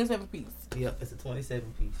 It's a 27 piece. Yep, it's a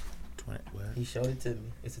 27 piece. 20, what? He showed it to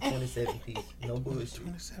me. It's a 27 piece. No bullshit.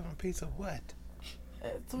 27 piece of what?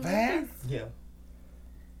 27 That? piece. Yeah.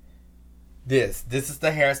 This is the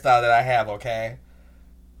hairstyle that I have, okay?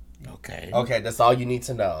 Okay. Okay, that's all you need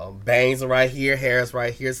to know. Bangs are right here, hair's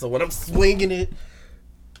right here. So when I'm swinging it,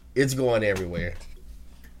 it's going everywhere.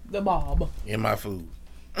 The bob. In my food.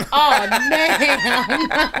 Oh,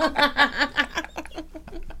 damn.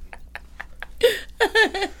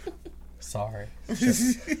 Sorry.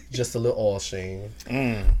 Just a little oil sheen.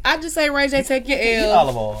 I just say, Ray J, take your Eat L.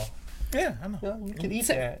 olive oil. Yeah, I know. Well, you can eat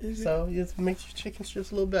that. So it makes your chicken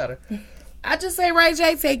strips a little better. I just say, Ray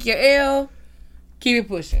J, take your L. Keep it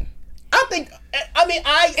pushing. I think, I mean,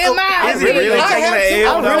 In my Is it really opinion, taking an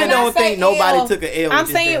L? I really When I don't say think nobody L, took an L. I'm with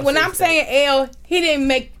this saying, damn when I'm sex saying L, he didn't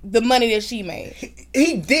make the money that she made.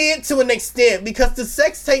 He did to an extent because the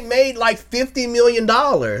sex tape made like $50 million.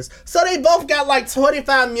 So they both got like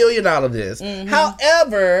 $25 million out of this.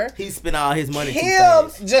 However, tape. He spent all his money too him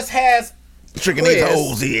fast. just has Tricking these Chris,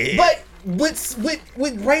 holes in. But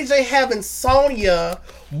with Ray J having Sonya,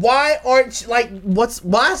 why aren't you, like why is it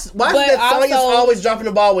that Sonya's also- always dropping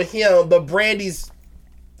the ball with him, but Brandy's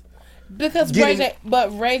Because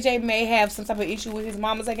Ray J may have some type of issue with his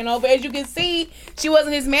mama taking over. As you can see, she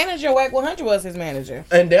wasn't his manager. Wack 100 was his manager.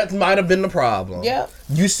 and that might have been the problem. Yep.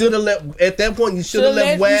 You should have at that point you should have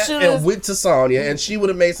left you Wack should've- and went to Sonya, and she would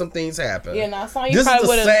have made some things happen. Yeah, now Sonya This is probably the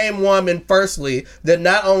would've. same woman, firstly, that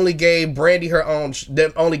not only gave Brandy her own,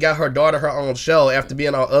 that only got her daughter her own show after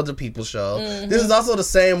being on other people's show. This is also the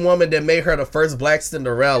same woman that made her the first Black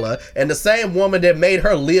Cinderella, and the same woman that made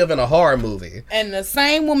her live in a horror movie. And the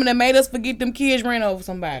same woman that made us forget them kids ran over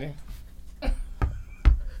somebody.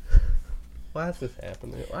 Why is this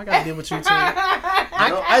happening? I gotta deal with you too.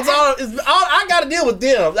 I gotta deal with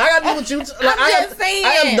them. I gotta deal with you too. Like, I'm just saying. I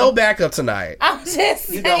have no backup tonight. I'm just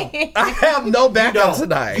saying. I have no backup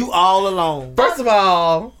tonight. You all alone. First of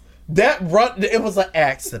all, it was an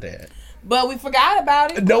accident. But we forgot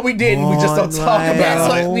about it. No, we didn't. We just don't talk That's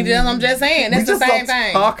about it. what we did. I'm just saying. That's We the just same don't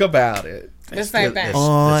thing. talk about it. The same thing.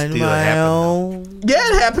 On still my happening. own.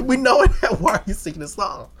 Yeah, it happened. We know it. Why are you singing this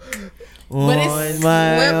song? But it's On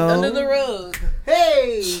my swept own. under the rug.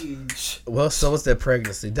 Hey. Well, so was that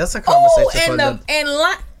pregnancy. That's a conversation Oh, for another.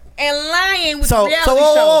 and lying with So reality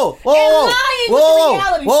whoa, show. whoa, And whoa, lying whoa, with the whoa,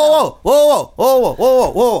 reality whoa, show. whoa, whoa,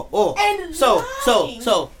 whoa, whoa, whoa. And lying.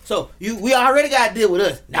 So we already got to deal with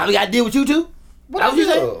us. Now we got to deal with you too. That's what you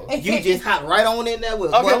do? say? You just hop right on in there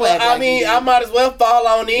with. Okay, boy, well, act I like mean, you I did. might as well fall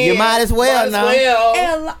on in. You might as well now.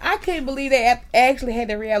 And I couldn't believe they actually had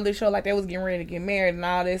the reality show like they was getting ready to get married and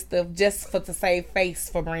all that stuff just to save face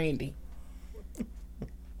for Brandy.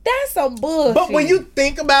 That's some bullshit. But when you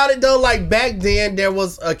think about it, though, like back then, there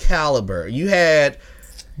was a caliber. You had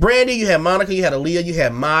Brandy, you had Monica, you had Aaliyah, you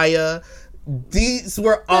had Maya. These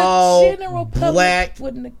were all general public black,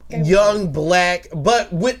 wouldn't have gave a young black.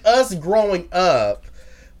 But with us growing up,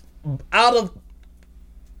 I don't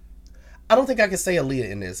think I can say Aaliyah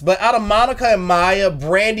in this, but out of Monica and Maya,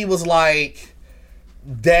 Brandy was like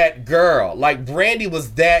that girl. Like Brandy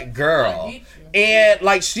was that girl. And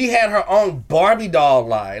like she had her own Barbie doll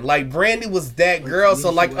line. Like Brandy was that girl. So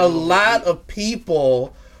like a lot of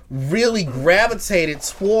people really gravitated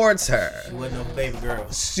towards her. She wasn't no baby girl.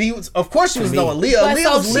 She was, of course, she was no Aaliyah. But Aaliyah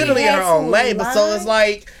so was she literally in had her own to lane. But so lie? it's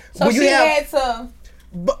like So when you she have, had to.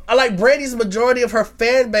 but like Brandy's majority of her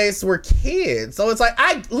fan base were kids. So it's like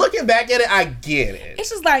looking back at it, I get it. It's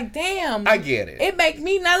just like, damn. I get it. It make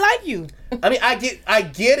me not like you. I mean, I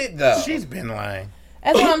get it though. She's been lying.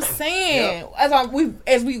 That's what I'm saying. As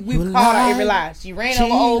we've called her every lie. She ran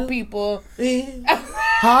over old people.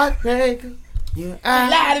 Heartbreaker. You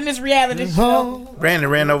Lied in this reality show. Brandon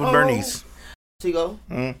ran over Bernice. She go.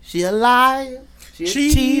 She a liar. She a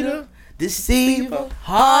cheater. Deceiver.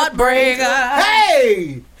 Heartbreaker.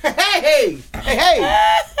 Hey! Hey!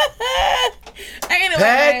 Anyway,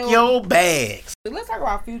 Pack your bags. let's talk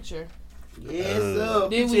about Future. Yes, sir.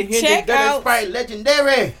 Did Future we hit check the Dirty out- Sprite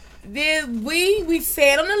legendary. Did we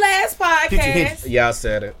said on the last podcast Y'all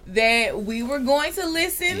said it. that we were going to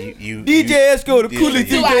listen. DJ Esco, the coolest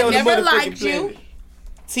So DJ I on the never motherfucking liked planet. you.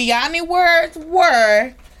 Tiani words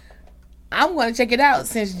were, I'm going to check it out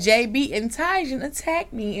since JB and Tyjon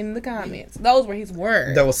attacked me in the comments. Those were his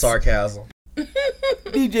words. That was sarcasm.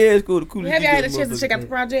 DJ Esco the coolest. Have y'all had a DJ chance to check out the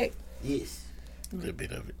project? Yes. A little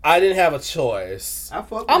bit of it. I didn't have a choice. I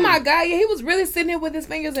fuck Oh with my it. god, yeah, he was really sitting here with his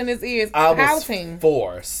fingers in his ears, I was pouting.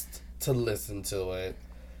 forced to listen to it.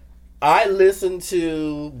 I listened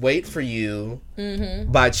to "Wait for You"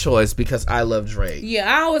 by choice because I love Drake.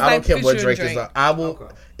 Yeah, I always I like don't care what Future and Drake is. I will.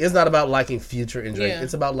 Okay. It's not about liking Future and Drake. Yeah.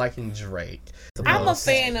 It's about liking Drake. I'm a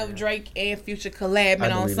fan of Drake and Future collabing on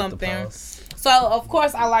deleted the something. post. So of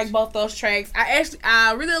course I like both those tracks.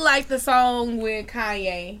 I really like the song with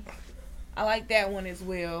Kanye. I like that one as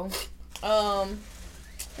well.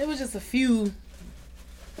 It was just a few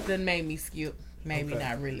that made me skip. Maybe Okay.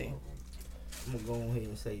 not really. I'm gonna go ahead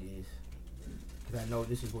and say this because I know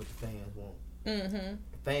this is what the fans want. Mm-hmm.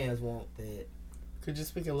 The fans want that. Could you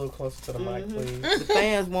speak a little closer to the mic, please? The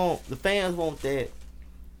fans want that.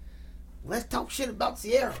 Let's talk shit about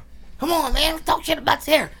Sierra. Come on, man. Let's talk shit about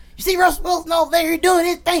Sierra. You see Russell Wilson over there doing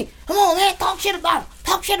his thing. Come on, man. Talk shit about him.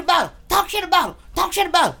 Talk shit about him. Talk shit about him. Talk shit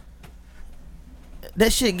about him.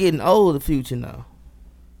 That shit getting old, the Future now.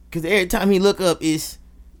 Because every time he look up, it's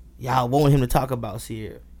y'all want him to talk about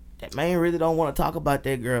Sierra. That man really don't want to talk about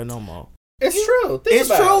that girl no more. It's true. Think It's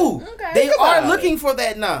about true. it. Okay. They Think are about looking it. for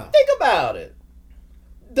that now. Think about it.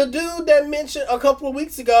 The dude that mentioned a couple of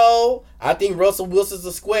weeks ago, I think Russell Wilson's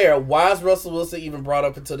a square. Why is Russell Wilson even brought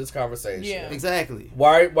up into this conversation? Yeah. Exactly.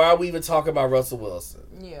 Why are we even talking about Russell Wilson?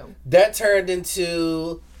 Yeah. That turned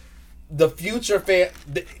into the Future fan.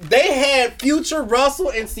 They had Future,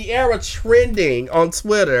 Russell, and Sierra trending on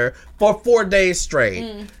Twitter for 4 days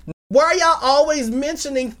straight. Why are y'all always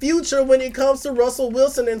mentioning Future when it comes to Russell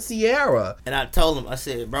Wilson and Sierra? And I told him, I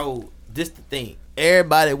said, bro, this the thing.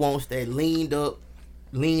 Everybody wants that leaned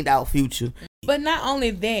out Future. But not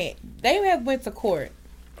only that, they have went to court.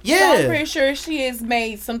 Yeah. So I'm pretty sure she has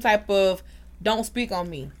made some type of "don't speak on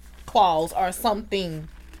me" clause or something.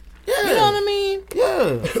 Yeah. You know what I mean?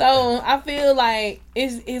 Yeah. So I feel like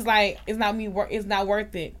it's not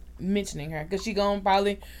worth it mentioning her because she gonna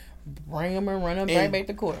probably bring him and run him right back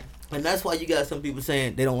to court. And that's why you got some people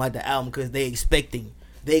saying they don't like the album because they expecting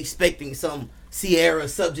some Sierra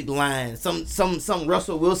subject line, some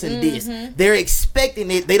Russell Wilson diss. They're expecting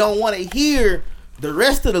it. They don't want to hear the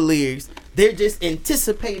rest of the lyrics. They're just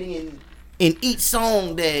anticipating in each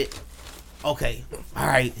song that, okay, all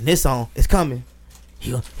right, in this song, it's coming.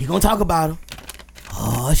 He gonna talk about him.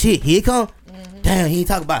 Oh shit, here it come. Damn, he ain't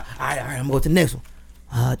talk about it. All right, I'm gonna go to the next one.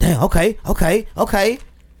 Damn, okay.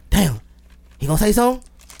 Damn, he gonna say something?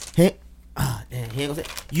 Damn, he ain't gonna say.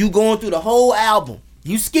 You going through the whole album.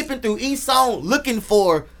 You skipping through each song looking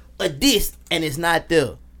for a diss, and it's not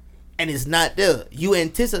there. You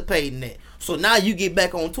anticipating that. So now you get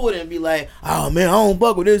back on Twitter and be like, oh man, I don't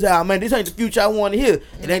fuck with this album, man. This ain't the Future I want to hear.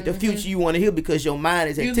 It ain't the Future you want to hear because your mind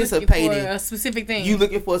is anticipating. Looking for a specific thing. You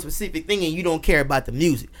looking for a specific thing and you don't care about the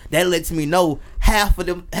music. That lets me know half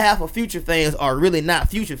of Future fans are really not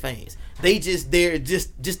Future fans. They just there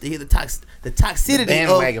just to hear the toxicity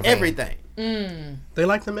bandwagon of fan. everything. They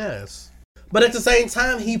like the mess. But at the same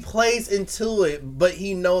time, he plays into it, but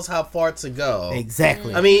he knows how far to go.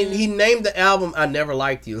 Exactly. I mean, he named the album I Never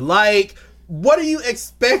Liked You. Like, what are you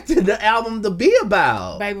expecting the album to be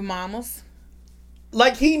about? Baby mamas.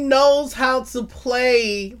 Like, he knows how to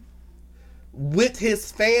play with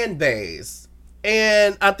his fan base.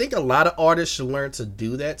 And I think a lot of artists should learn to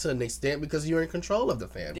do that to an extent because you're in control of the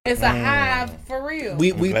fan base. It's a hive for real.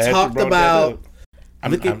 We Glad you talked brought that about... up.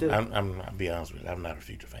 I'll be honest with you. I'm not a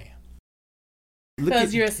Future fan.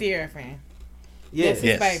 Because you're a Sierra fan. Yes.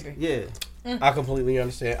 Yes. Baby. Yeah. I completely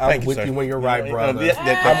understand. I'm Thank you, with sir. you when you're right, brother. Yes,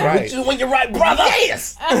 that's I'm right. with you when you're right, brother.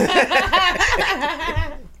 Yes.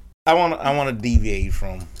 I want to deviate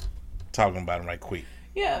from talking about him right quick.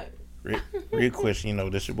 Yeah. Real question,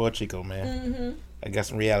 this your boy Chico, man. I got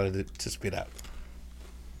some reality to spit out.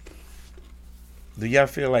 Do y'all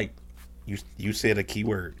feel like you said a key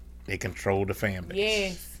word? They control the fan base.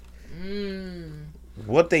 Yes.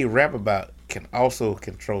 What they rap about can also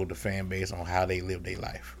control the fan base on how they live their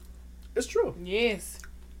life. It's true. Yes.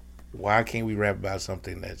 Why can't we rap about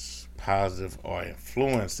something that's positive or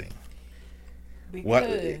influencing?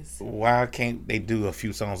 Because. Why can't they do a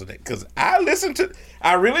few songs of that? Because I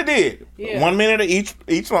really did. Yeah. 1 minute of each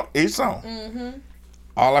song.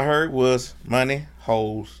 All I heard was money,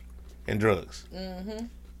 hoes, and drugs.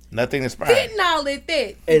 Nothing inspiring. Fentanyl at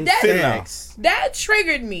that. And fentanyl. That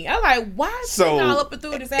triggered me. I'm like, why is fentanyl up and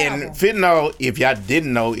through this album? And fentanyl, if y'all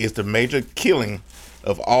didn't know, is the major killing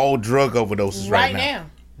of all drug overdoses right now.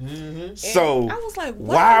 So I was like,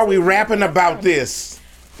 why are we rapping about this?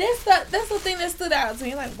 That's the thing that stood out to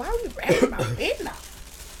me. Like, why are we rapping about fentanyl?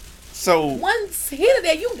 So One hit of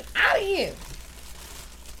that, you out of here.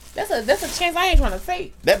 That's a chance I ain't trying to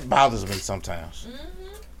take. That bothers me sometimes.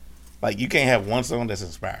 Like, you can't have one song that's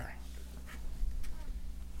inspiring.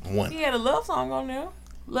 One. He had a love song on there.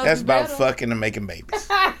 Love That's You about Better. fucking and making babies.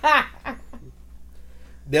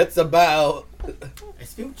 That's about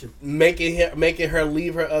It's Future. making her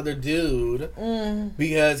leave her other dude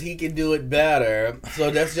because he can do it better.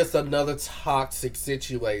 So that's just another toxic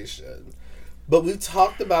situation. But we've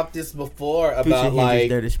talked about this before Future about Hendrix, like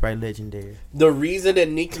Dirty Sprite legendary. the reason that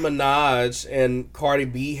Nicki Minaj and Cardi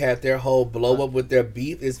B had their whole blow up with their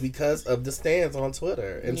beef is because of the stands on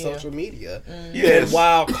Twitter and social media. Yes. And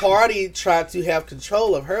while Cardi tried to have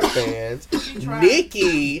control of her fans,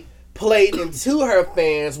 Nicki played into her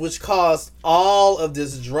fans, which caused all of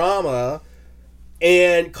this drama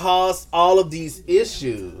and caused all of these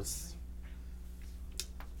issues.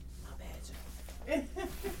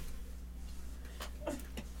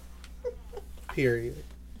 Period.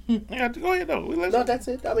 Yeah, go ahead though. No, that's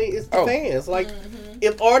it. I mean, it's the Oh. fans. Like,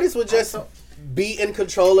 if artists would just be in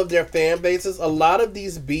control of their fan bases, a lot of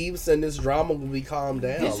these beefs and this drama would be calmed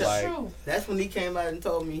down. This is Like, true. That's when he came out and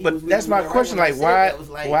told me. He was But with that's me my right question. when I Like, said why? that was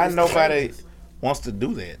like, Why it's nobody crazy. wants to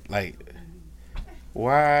do that? Like,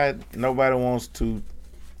 why nobody wants to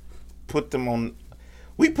put them on?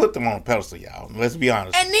 We put them on a pedestal, y'all. Let's be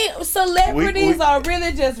honest. And then celebrities We- are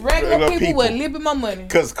really just regular regular people with a people. little bit more money.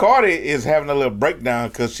 Because Cardi is having a little breakdown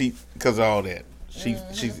because of all that.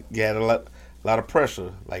 She's got a lot of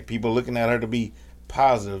pressure. Like, people looking at her to be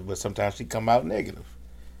positive, but sometimes she come out negative.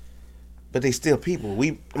 But they still people.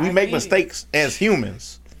 We make get mistakes as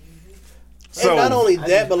humans. and not only I that,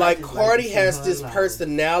 just- but I like just Cardi like to has see her this alive.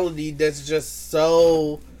 personality that's just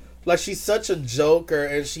so, like, she's such a joker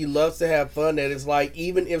and she loves to have fun. That it's like,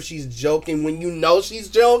 even if she's joking, when you know she's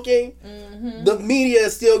joking, the media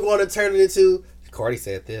is still going to turn it into Cardi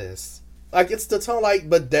said this. Like, it's the tone, like,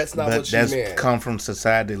 but that's not But what she that's meant. come from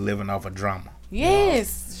society living off of drama.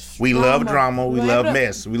 Yes. We love drama. We Right love up.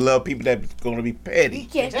 mess. We love people that's going to be We petty.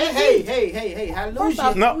 catch Hey, the hey, First hallelujah.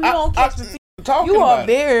 off, No, you don't catch the Talking You are about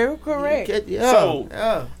it. very correct. So-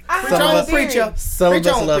 yeah. I Preach have on, a theory. preacher. Some Preach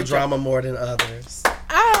of us on, love preacher. drama more than others.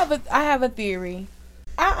 I have a theory.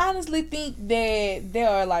 I honestly think that there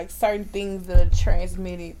are like certain things that are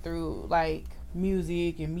transmitted through like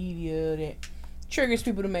music and media that triggers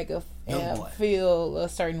people to make feel a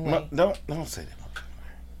certain way. No, don't say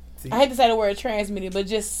that. I hate to say the word transmitted, but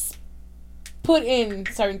just put in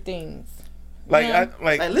certain things. Like, Yeah.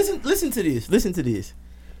 like Listen to this. Listen to this.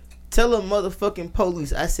 Tell the motherfucking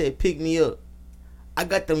police I said pick me up. I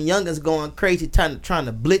got them youngins going crazy trying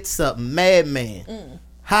to blitz something. Madman.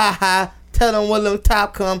 Ha ha. Tell them when them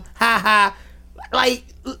top come. Ha ha. Like,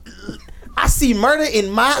 I see murder in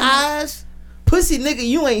my eyes. Pussy nigga,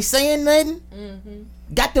 you ain't saying nothing.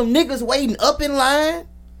 Got them niggas waiting up in line.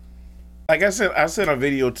 Like I sent a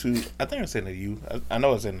video to, I think I sent it to you. I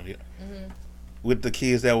know I sent it to you. With the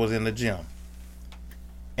kids that was in the gym.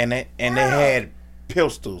 And they had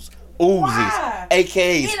pistols, Uzis, Why?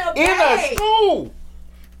 AKs In a in a bag. school.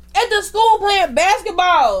 At the school playing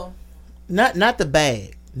basketball. Not the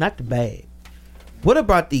bag. Not the bag. What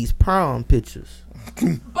about these prom pictures?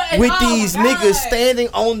 But, With oh these my God. niggas standing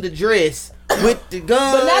on the dress with the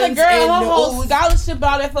guns. But not a girl, and her the whole Uzi. scholarship,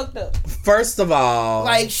 all that fucked up. First of all,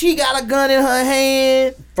 Like, she got a gun in her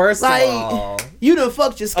hand. first like, of all, You done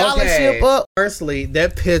fucked your scholarship up. Firstly,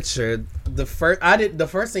 that picture, the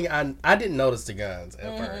first thing I didn't notice the guns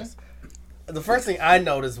at first. The first thing I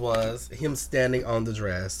noticed was him standing on the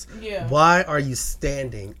dress. Yeah. Why are you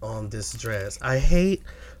standing on this dress? I hate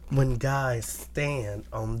when guys stand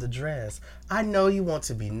on the dress. I know you want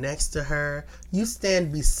to be next to her. You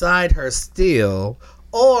stand beside her still.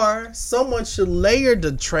 Or someone should layer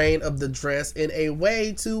the train of the dress in a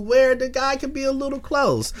way to where the guy can be a little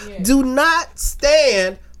close. Yeah. Do not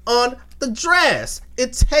stand on the dress.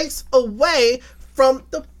 It takes away from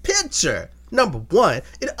the picture. Number one,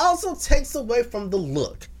 it also takes away from the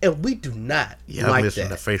look. And we do not like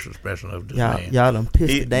that. facial expression of this Y'all done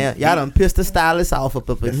pissed it down. Y'all done pissed the stylist off up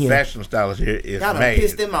The in here. fashion stylist here is Y'all done mad.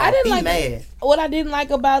 pissed him off. I didn't He like mad. what I didn't like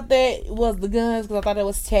about that was the guns because I thought it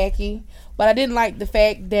was tacky. But I didn't like the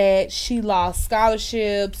fact that she lost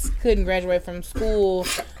scholarships, couldn't graduate from school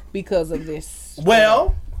because of this.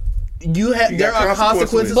 Well, there got are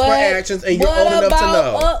consequences for But actions, and you're what old enough to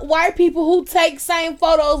know. about white people who take same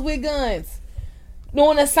photos with guns?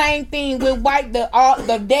 Doing the same thing with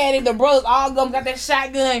the daddy, the brothers, all of them got that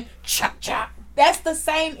shotgun, chop chop. That's the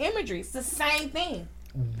same imagery. It's the same thing.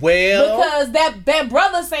 Well, Because that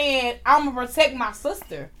brother saying, I'm gonna protect my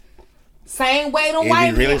sister. Same way the Is white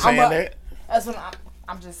he really man. saying that? That's what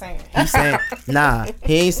I'm just saying. He saying, nah,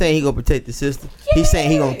 he ain't saying he gonna protect the sister. He's saying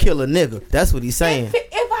he gonna kill a nigga. That's what he's saying.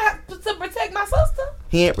 If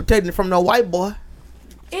He ain't protecting from no white boy.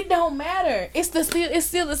 It don't matter. It's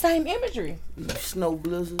still the same imagery. Snow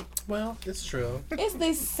blizzard. Well, it's true. It's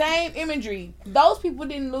the same imagery. Those people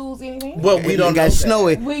didn't lose anything. Well, we don't got know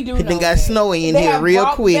snowy. We do It know done got that. snowy in They here have real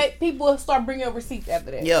brought- quick. People start bringing receipts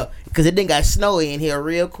after that. Yeah, because it done got snowy in here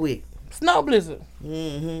real quick. Snow blizzard.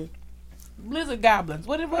 Mm-hmm. Blizzard goblins.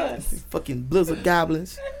 What it was? Fucking blizzard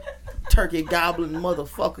goblins. Turkey goblin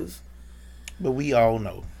motherfuckers. But we all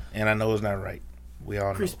know, and I know it's not right. We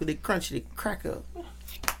all know. Crispy, crunchy, crack up.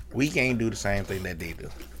 We can't do the same thing that they do.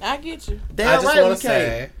 I get you. I Damn just right we want to can't.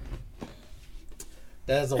 say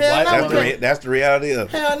that's a Hell white no, we woman. can't. That's the reality of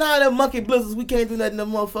it. Hell no, them monkey blizzards, we can't do nothing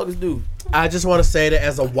them motherfuckers do. I just want to say that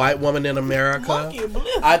as a white woman in America, Monkey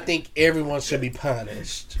blizzard. I think everyone should be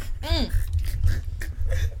punished.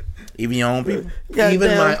 Even your own people.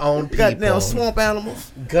 Even my own Goddamn people. swamp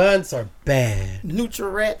animals. Guns are bad.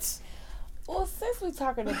 Nutri-Rats. Well, since we're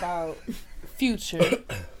talking about Future,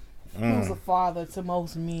 who's a father to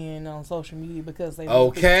most men on social media because they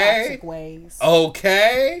live in toxic ways.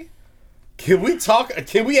 Okay. Can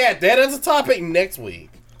we add that as a topic next week?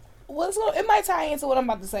 Well, so it might tie into what I'm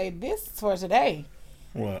about to say. This is for today.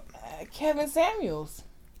 What? Kevin Samuels.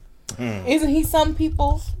 Isn't he some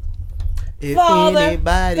people's If father?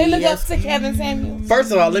 anybody They look up asks to Kevin Samuels.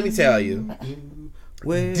 First of all, let me tell you,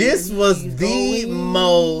 where this was he's the going.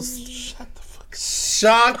 most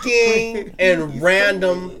shocking and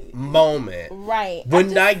random moment. Right.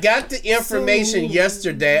 When I got the information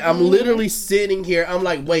yesterday, I'm literally sitting here. I'm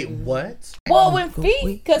like, wait, what? Well, when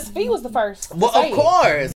because Fee was the first. to Well, say of it.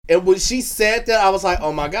 course. And when she said that, I was like,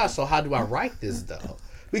 oh my gosh, so how do I write this though?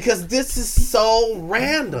 Because this is so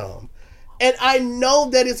random. And I know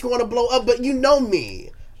that it's going to blow up, but you know me.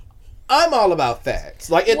 I'm all about facts.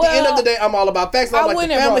 Like, at the end of the day, I'm all about facts. And I'm I like, the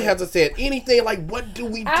wouldn't have family wrote it. hasn't said anything. Like, what do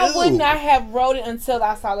we do? I would not have wrote it until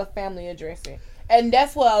I saw the family address it. And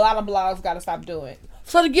that's what a lot of blogs got to stop doing.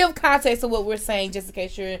 So to give context to what we're saying, just in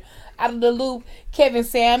case you're out of the loop, Kevin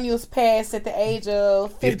Samuels passed at the age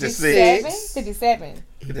of 57. 57.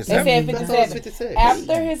 They said 57. 56.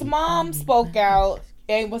 After his mom spoke out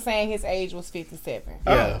and was saying his age was 57.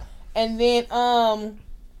 Yeah. And then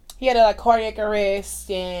he had a cardiac arrest,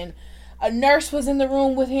 and a nurse was in the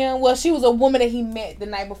room with him. Well, she was a woman that he met the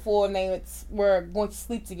night before, and they were going to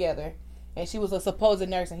sleep together. And she was a supposed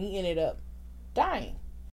nurse, and he ended up dying.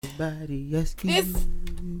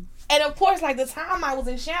 And of course, like, the time I was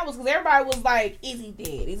in shambles because everybody was like, "Is he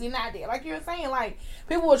dead? Is he not dead?" Like you were saying, like,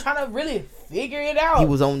 people were trying to really figure it out. He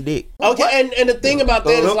was on dick. Okay, and the thing about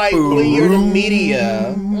that is, like, when you're the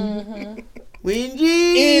media, When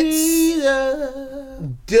it's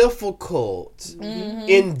difficult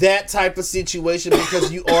in that type of situation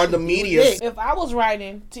because you are the media. If I was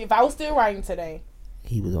still writing today,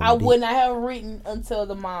 he was on I dick. would not have written until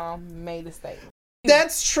the mom made a statement.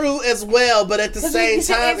 That's true as well, but at the same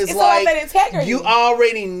time, it's all about like integrity. you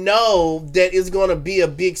already know that it's going to be a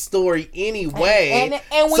big story anyway.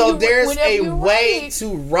 And when so you- there's whenever a you way write-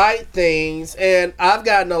 to write things, and I've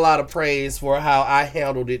gotten a lot of praise for how I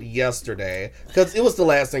handled it yesterday because it was the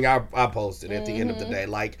last thing I posted at the end of the day.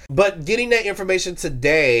 Like, but getting that information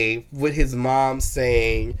today with his mom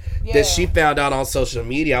saying that she found out on social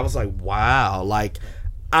media, I was like, wow, like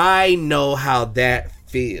I know how that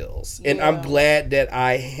feels, and I'm glad that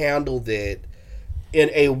I handled it in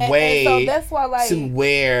a way and so that's why, like, to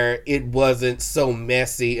where it wasn't so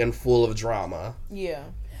messy and full of drama. Yeah.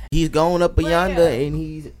 He's going up yonder yeah. and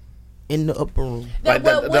he's in the upper room. Like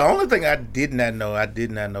the only thing I did not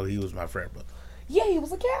know he was my frat brother. Yeah, he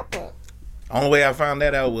was a Kappa. Only way I found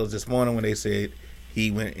that out was this morning when they said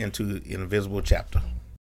he went into Invisible Chapter.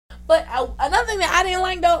 But another thing that I didn't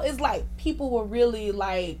like though is like people were really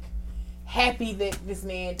like happy that this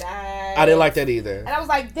man died. I didn't like that either. And I was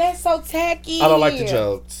like, that's so tacky. I don't like the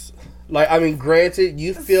jokes. Like, I mean, granted,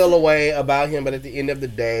 you feel a way about him, but at the end of the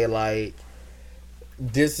day, like,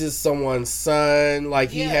 this is someone's son. Like,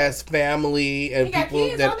 he has family and He got people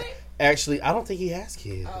kids, that don't he? actually, I don't think he has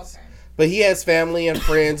kids. Oh, okay. But he has family and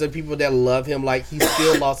friends and people that love him. Like, he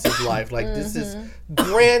still lost his life. Like, this is,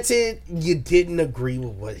 granted, you didn't agree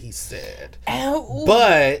with what he said.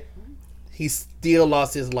 But he still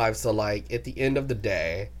lost his life. So, like, at the end of the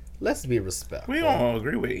day, let's be respectful. We don't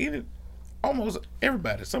agree with almost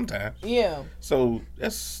everybody sometimes. Yeah. So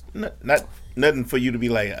that's not nothing for you to be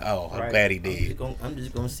like, oh, I'm glad he did. I'm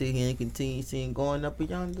just gonna sit here and continue seeing going up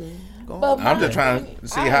yonder. I'm just trying to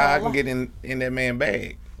see how I can get in that man's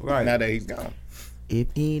bag. Right. Now that he's gone. If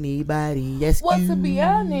anybody asks Well, you, to be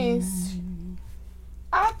honest,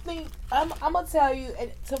 I think I'm gonna tell you,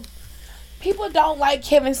 people don't like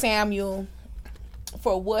Kevin Samuel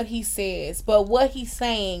for what he says, but what he's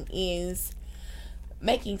saying is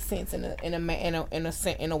making sense in a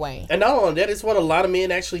way. And not only that, it's what a lot of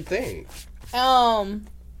men actually think.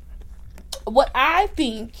 What I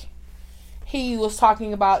think he was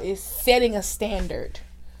talking about is setting a standard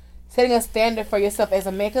for yourself as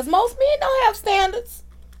a man, because most men don't have standards.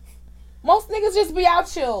 Most niggas just be out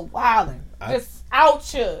here wilding, just out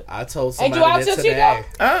here. I told Ain't somebody you out that here, today.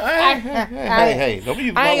 Hey, don't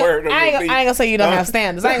use my word. I ain't gonna say you don't have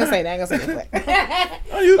standards. I ain't gonna say that.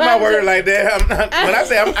 Don't use my word like that. When I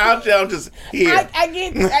say I'm out here, I'm just here. I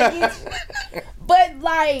get you. But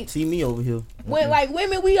like, See me over here. when like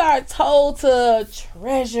women, we are told to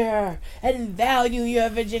treasure and value your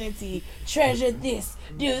virginity, treasure this,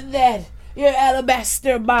 do that, your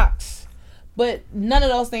alabaster box. But none of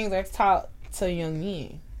those things are taught to young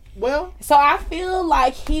men. Well, So I feel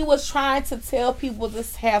like he was trying to tell people to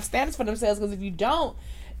have standards for themselves, because if you don't,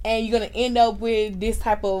 and you're gonna end up with this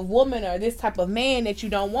type of woman or this type of man that you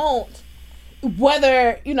don't want,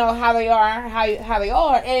 whether you know how they are, how they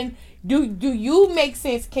are, and do you make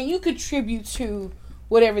sense? Can you contribute to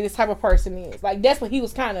whatever this type of person is? Like, that's what he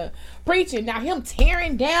was kind of preaching. Now him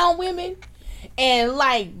tearing down women and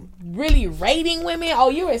like really rating women. Oh,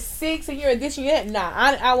 you're a 6 and you're a this and that. Nah,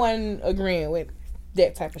 I wasn't agreeing with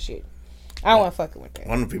that type of shit. I wasn't fucking with that.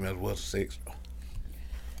 One of the females was 6.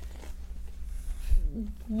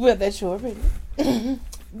 Well, that's your opinion.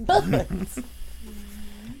 But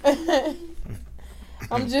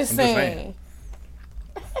I'm just saying.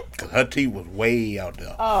 Cause her teeth was way out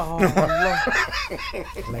there. Oh,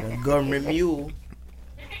 Like a government mule.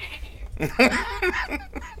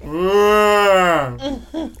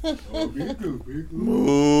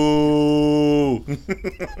 Moo. Hi,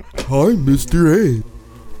 Mr. A.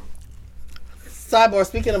 sidebar,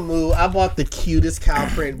 speaking of moo, I bought the cutest cow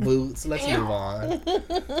print boots. Let's move on.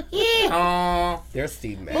 They're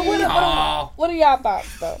Steve but Madden. what are y'all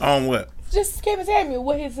thoughts though? On what? Just Kevin Samuel.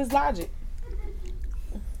 What is his logic?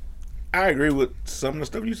 I agree with some of the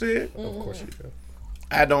stuff you said. Of course you do.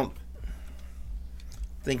 I don't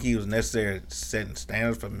think he was necessarily setting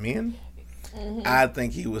standards for men. I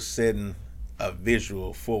think he was setting a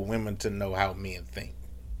visual for women to know how men think.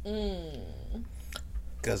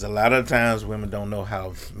 Because a lot of times women don't know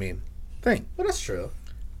how men think. Well, that's true.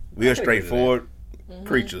 We are straightforward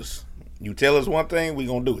creatures. You tell us one thing, we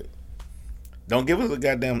gonna do it. Don't give us a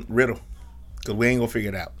goddamn riddle, because we ain't gonna figure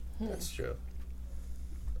it out. That's true.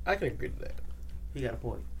 I can agree to that. He got a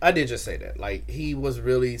point. I did just say that. Like, he was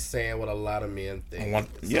really saying what a lot of men think.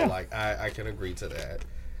 Yeah. So, like, I can agree to that.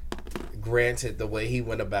 Granted, the way he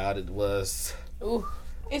went about it was... Ooh,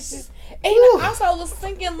 it's just. And you know, also I was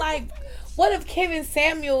thinking, like, what if Kevin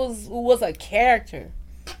Samuels was a character?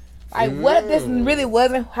 Like, what if this really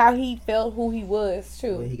wasn't how he felt, who he was,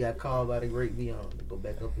 too? When he got called by the great beyond to go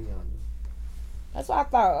back up beyond. That's what I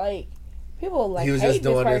thought. Like, people like he was hate just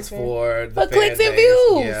doing this this person for the for clicks fan and base.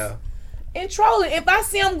 views. Yeah. And trolling. If I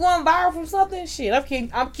see him going viral from something, shit, I'm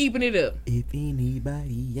keeping it up. If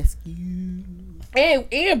anybody asks you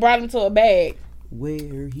And brought him to a bag.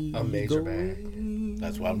 where he A major going,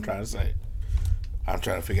 That's what I'm trying to say. I'm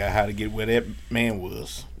trying to figure out how to get where that man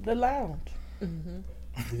was. The lounge.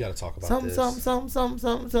 We got to talk about some this.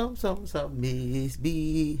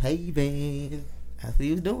 misbehaving. That's what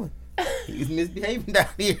he was doing. He was misbehaving down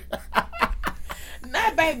here.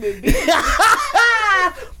 Not baby.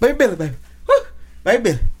 Baby Billy, baby. Woo. Baby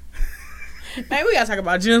Billy. Man, we gotta talk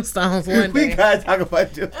about gemstones one We day. gotta talk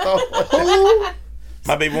about your song.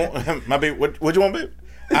 My baby, what you want, baby?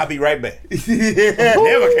 I'll be right back. Never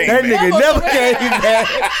came that back. nigga never came back.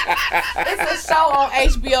 It's a show on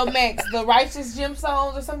HBO Max, The Righteous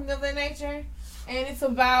Gemstones or something of that nature. And it's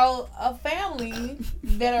about a family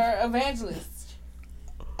that are evangelists.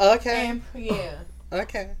 Okay. And yeah.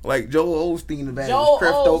 Okay. Like Joel Osteen about Joel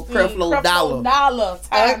Creflo Osteen, dollar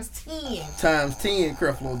times 10. times 10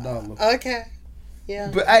 Creflo dollar. Okay. Yeah.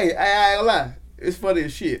 But hey, I ain't gonna lie, it's funny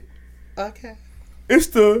as shit. Okay. It's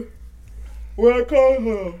the what I call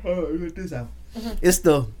her. Let this out. It's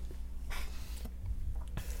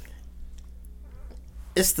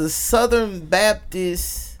the Southern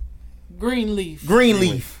Baptist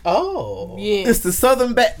Greenleaf. Oh. Yeah. It's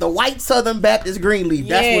the white Southern Baptist Greenleaf.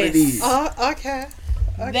 That's what it is. Okay.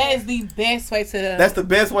 That is the best way to. That's the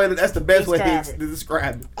best way. That's the best way Describe to it.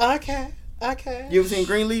 describe it. Okay. Okay. You ever seen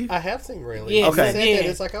Greenleaf? I have seen Greenleaf. Yes, Okay. You said yeah. that,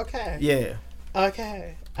 it's like, okay. Yeah,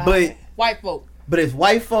 Okay. but White folk. it's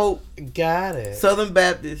white folk, Got it. Southern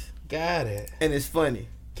Baptist, Got it. and it's funny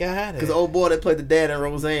Got it. because the old boy that played the dad in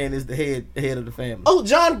Roseanne is the head of the family. Oh,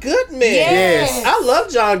 John Goodman. Yes. I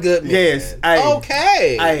love John Goodman. Yes.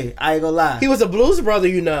 Okay. Hey, I ain't gonna lie. He was a blues brother,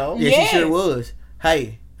 you know. Yes, Yes. he sure was.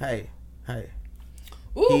 Hey.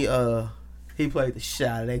 Ooh. He He played the shit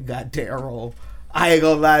out of that goddamn role. I ain't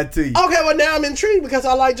gonna lie to you. Okay, well now I'm intrigued because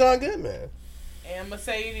I like John Goodman. And I'm gonna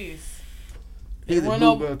say this. He's a run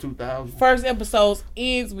over- Bluebell 2000. First episode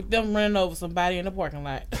ends with them running over somebody in the parking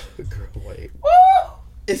lot. Girl, wait. Woo!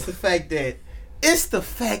 It's the fact that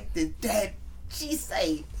she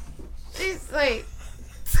say.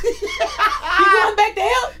 You going back to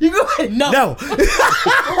hell? You go no.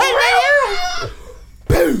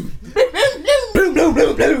 Boom. Boom, boom,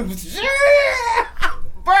 boom, boom.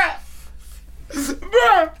 Bruh.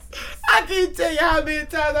 I can't tell you how many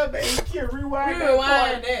times I made Kim rewind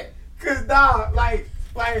that. Cause dog, like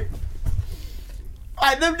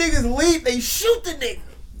them niggas leave, they shoot the nigga.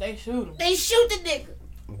 They shoot him. They shoot the nigga.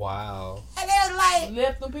 Wow. And they was like,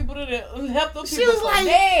 Left them people She was for like-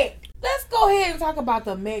 dead. Let's go ahead and talk about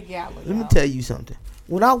the Met Gala. let me tell you something.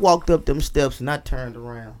 When I walked up them steps and I turned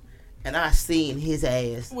around and I seen his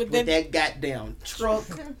ass with that goddamn truck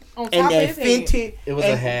on top and of that his head. Fenty. It was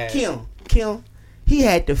and a hat. Kim, he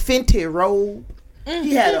had the Fenty robe.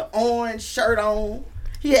 He had an orange shirt on.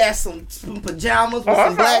 He had some pajamas with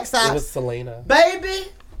some black socks. It was Selena. Baby,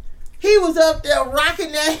 he was up there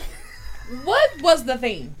rocking that. What was the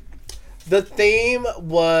theme? The theme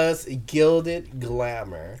was gilded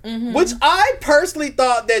glamour, which I personally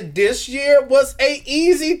thought that this year was a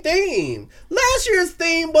easy theme. Last year's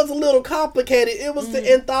theme was a little complicated. It was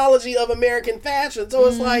the anthology of American fashion. So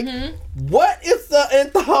it's like, what is the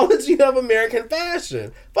anthology of American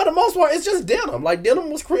fashion? For the most part, it's just denim. Like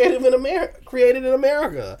denim was created in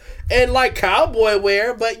America, and like cowboy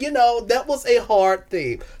wear. But you know that was a hard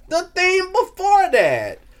theme. The theme before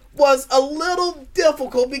that was a little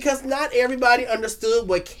difficult because not everybody understood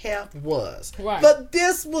what camp was. Right. But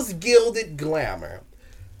this was gilded glamour.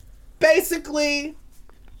 Basically,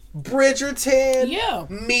 Bridgerton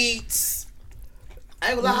meets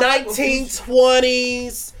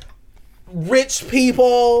 1920s rich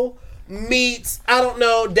people meets, I don't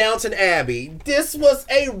know, Downton Abbey. This was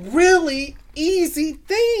a really easy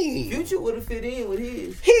theme. Future would have fit in with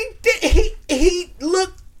his. He did. He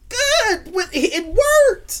looked good. It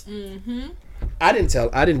worked. I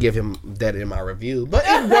didn't give him that in my review, but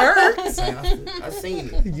it worked. I seen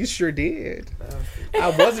it. You sure did. I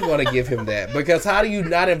wasn't going to give him that because how do you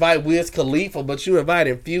not invite Wiz Khalifa, but you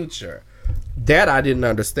invited Future? That I didn't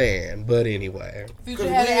understand. But anyway, Future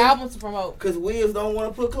had an album to promote. Cause Wiz don't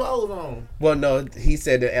want to put clothes on. well, no, he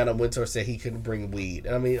said that Anna Wintour said he couldn't bring weed.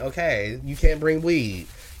 I mean, okay, you can't bring weed.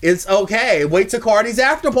 It's okay. Wait till Cardi's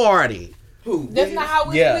after party. Who? That's Wiz? not how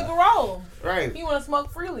we roll. Right. He want to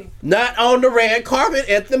smoke freely. Not on the red carpet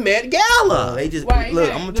at the Met Gala. They just Right, look.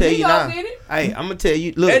 right. I'm gonna The tell you Migos now. did it. Hey, I'm gonna tell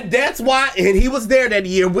you. Look. And that's why, and he was there that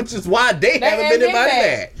year, which is why they haven't been invited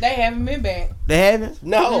back. They haven't been back. They haven't.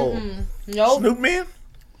 No. Nope. Snoop Man?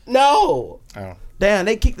 No. Oh. Damn,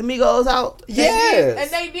 they kicked the Migos out. Yes. And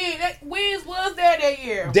they did. Wiz was there that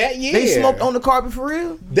year. That year. They smoked on the carpet for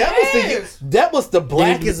real. That was the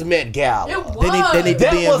blackest Met Gala. It was. They need to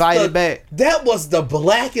That be was invited back. That was the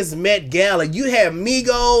blackest Met Gala. You had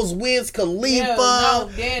Migos, Wiz Khalifa,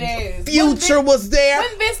 No, dead ass. Future was there.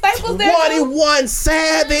 Wasn't Vince Staples there? 21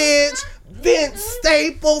 Savage, Vince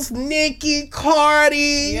Staples, Nicki,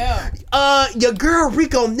 Cardi. Yeah. Your girl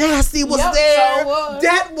Rico Nasty was Yep, there. so was.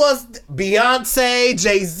 That was Beyonce,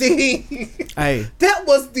 Jay-Z. Hey, That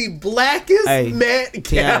was the blackest Met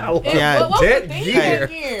Gala. What was the That theme year.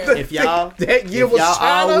 that year? if y'all That year if was y'all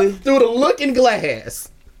China always- through the looking glass.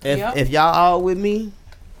 if y'all all with me,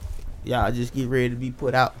 y'all just get ready to be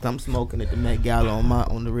put out. I'm smoking at the Met Gala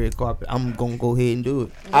on the red carpet. I'm gonna go ahead and do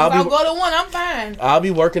it. I'll go to one. I'm fine. I'll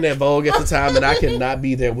be working at Vogue at the time, and I cannot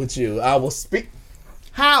be there with you. I will speak.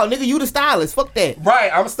 How, nigga? You the stylist? Fuck that.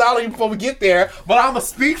 Right, I'm styling you before we get there, but I'm gonna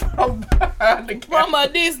speak from behind the camera. From a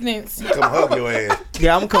distance. Come hug your ass.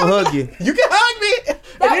 Yeah, I'm gonna come hug you. You can hug me.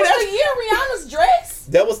 That was the year Rihanna's dress.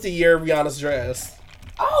 That was the year of Rihanna's dress.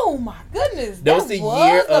 Oh my goodness. That was the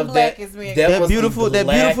year the of blackest that. man. That was the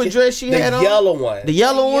beautiful dress she had the on? yellow one. The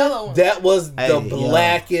yellow Yellow one. one. That was the Hey,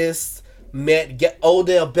 blackest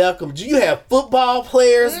Odell Beckham. You have football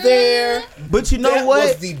players there. But you know that what?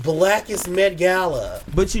 was the blackest Met Gala.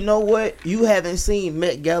 But you know what? You haven't seen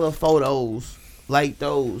Met Gala photos like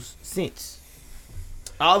those since.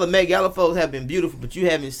 All the Met Gala photos have been beautiful, but you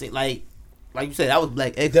haven't seen like you said, that was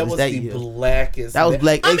black excellence. That was that the year. blackest. That was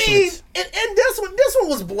black I mean, excellence. and this one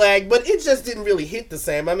was black, but it just didn't really hit the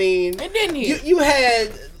same. I mean, It didn't hit. you had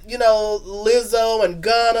Lizzo and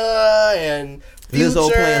Gunna and Future.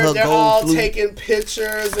 Lizzo playing her They're gold all flute. taking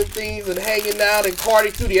pictures and things and hanging out and Cardi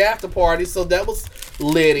through the after party. So that was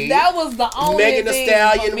litty. That was the only Megan Thee thing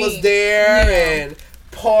Stallion for me. was there Yeah. and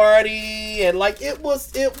party and like it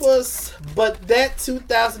was. But that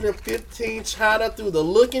 2015 China Through the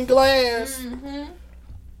Looking Glass,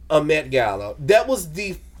 a Met Gala. That was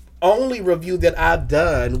the only review that I've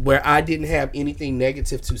done where I didn't have anything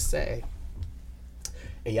negative to say.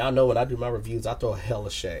 And y'all know when I do my reviews, I throw a hell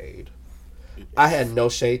of shade. I had no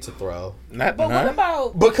shade to throw. But what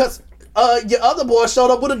about... Because your other boy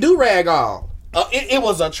showed up with a do-rag on. It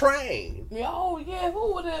was a train. Oh, yeah.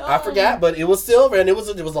 Who would it... I forgot, but it was silver, and it was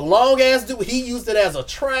a long-ass dude. He used it as a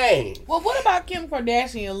train. Well, what about Kim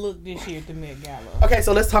Kardashian look this year at the Met Gala? Okay,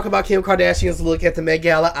 so let's talk about Kim Kardashian's look at the Met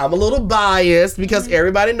Gala. I'm a little biased because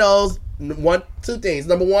everybody knows two things.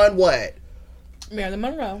 Number one, what? Marilyn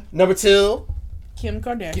Monroe. Number two... Kim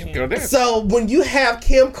Kardashian. So when you have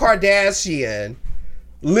Kim Kardashian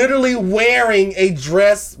literally wearing a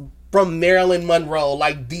dress from Marilyn Monroe,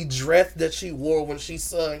 like the dress that she wore when she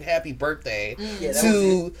sung Happy Birthday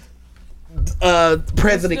to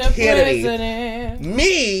President Kennedy.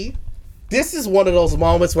 Me, this is one of those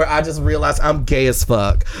moments where I just realized I'm gay as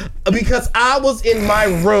fuck. Because I was in my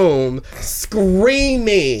room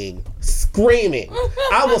screaming.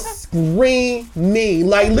 I was screaming.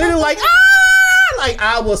 Like literally like, like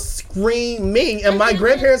I was screaming, and my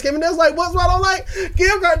grandparents came in. They was like, "What's wrong?" I'm like,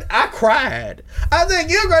 "Kim Kardashian." I cried. I said,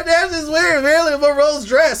 "Kim Kardashian is wearing Marilyn Monroe's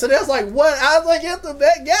dress," and they was like, "What?" I was like, "It's the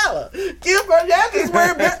Met Gala. Kim Kardashian is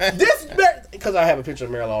wearing this because I have a picture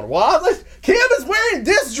of Marilyn on the wall." I was like, "Kim is wearing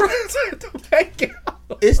this dress at the Met Gala."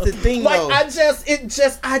 It's the thing, like though. I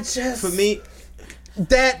just for me,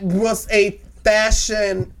 that was a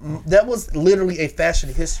fashion. That was literally a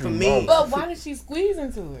fashion history for me. moment. But why did she squeeze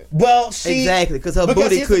into it? Well, exactly because her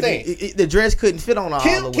booty couldn't. The dress couldn't fit on all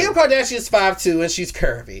the way. Kim Kardashian is 5'2" and she's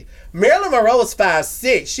curvy. Marilyn Monroe was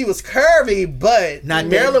 5'6". She was curvy, but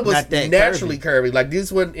Marilyn was naturally curvy. Like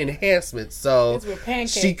these were enhancements, so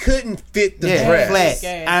she couldn't fit the dress.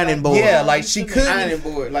 Flat ironing board. Yeah, like she couldn't ironing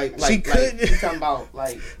board. Like she couldn't. You talking about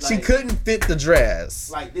like she couldn't fit the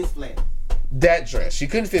dress. Like this flat. That dress. She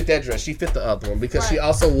couldn't fit that dress. She fit the other one because she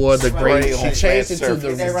also wore the green. She changed into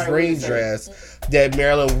the green dress that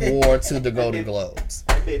Marilyn wore to the Golden Globes.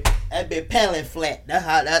 That be paneling flat.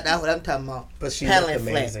 That's what I'm talking about. But she looked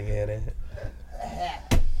amazing in it.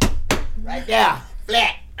 Right there,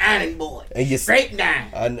 flat ironing board. And you straight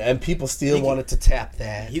down. And people still wanted to tap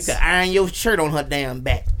that. You could iron your shirt on her damn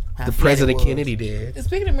back. The President Kennedy did.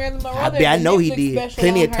 Speaking of Marilyn Monroe, I know he did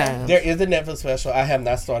plenty of times. There is a Netflix special. I have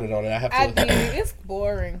not started on it. I did. It's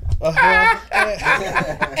boring. And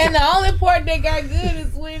the only part that got good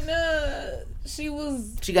is when she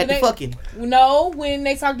got the fucking. No, when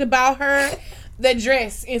they talked about her, that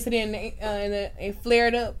dress incident and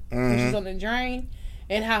flared up when she was on the drain,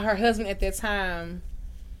 and how her husband at that time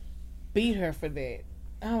beat her for that.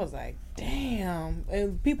 I was like, damn.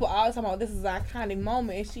 And people always talking about this is an iconic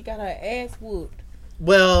moment, and she got her ass whooped.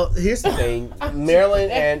 Well, here's the thing.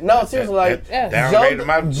 Marilyn and... No, seriously, like...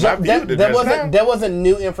 That wasn't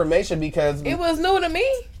new information because... It was new to me.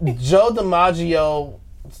 Joe DiMaggio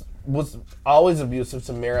was always abusive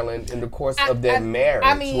to Marilyn in the course of their marriage.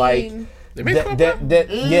 I mean... Like, that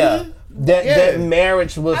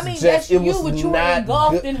marriage was just... It was but you not were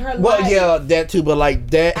engulfed in her life. Well, yeah, that too, but like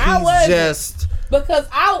that... Because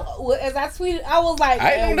as I tweeted, I was like,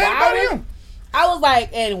 I ain't know that about him. I was like,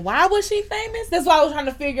 and why was she famous? That's what I was trying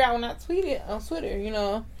to figure out when I tweeted on Twitter, you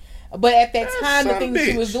know. But at that time, the things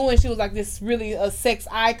that she was doing, she was like this really a sex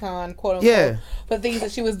icon, quote unquote, for things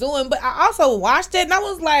that she was doing. But I also watched it and I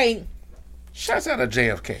was like, shouts out to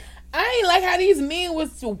JFK. I ain't like how these men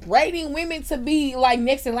was rating women to be like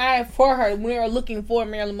next in line for her when they were looking for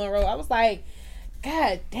Marilyn Monroe. I was like,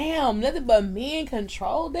 God damn, nothing but men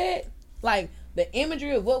control that. Like, the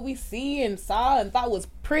imagery of what we see and saw and thought was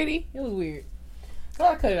pretty, it was weird. So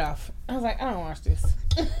I cut it off. I was like, I don't watch this.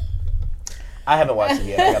 I haven't watched it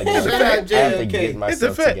yet. I have to get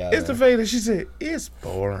myself together. It's the fact that she said, it's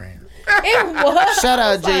boring. It was. Shout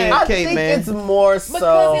out JFK, man. It's more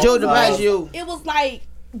so. Joe DiMaggio. It was like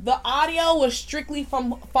the audio was strictly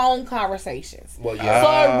from phone conversations. Well, yeah. So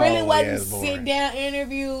it really wasn't sit down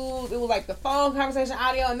interviews. It was like the phone conversation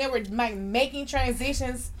audio, and they were like making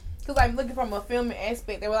transitions. Because like looking from a filming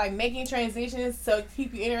aspect, they were like making transitions to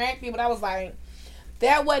keep you interactive. But I was like,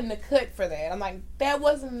 that wasn't the cut for that. I'm like, that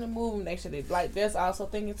wasn't the move they should have. Like, that's also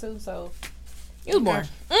thinking too. So it was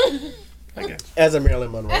boring. As a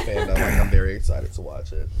Marilyn Monroe fan, though, like, I'm very excited to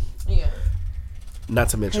watch it. Yeah. Not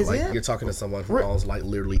to mention, like, you're talking to someone who owns like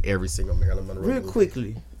literally every single Marilyn Monroe movie. Real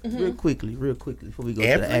quickly, before we go to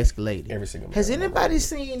the Ask a Lady. Every single. Has anybody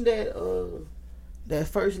seen that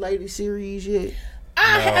First Lady series yet?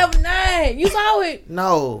 I have not. You saw it?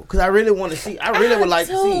 No, because I really want to see. I really would like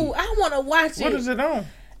to see. I want to watch it. What is it on?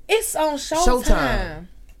 It's on Showtime.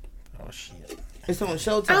 Oh shit! It's on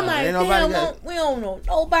Showtime. I'm like, Ain't nobody got we don't know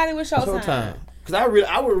nobody with Showtime. Because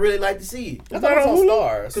I would really like to see it. I thought it was on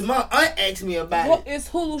Stars. Because my aunt asked me about Well, it. it's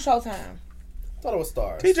Hulu Showtime. I thought it was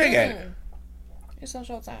Stars. TJ got it. It's on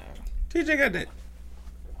Showtime. TJ got that.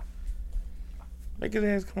 Make his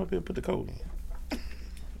ass come up here and put the code in.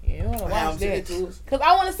 Yeah, you want to watch send it that. to us. Because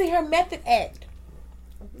I want to see her method act.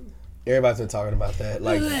 Everybody's been talking about that.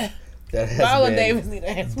 Like that has Viola been, Davis need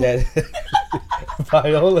to ask me. that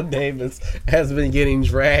Viola Davis has been getting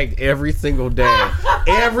dragged every single day.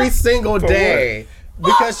 Every single day.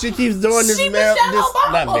 Because she keeps doing this,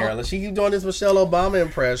 not Marilyn. She keeps doing this Michelle Obama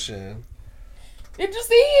impression. Did you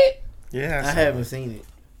see it? Yeah, I haven't seen it.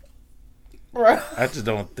 Bro. I just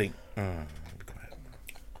don't think.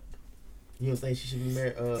 You don't think she should be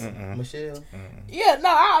married, Michelle? Yeah, no,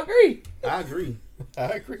 I agree. I agree. I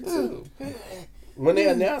agree too. When they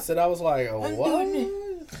announced it, I was like, oh, what?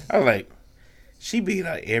 I was like, she beat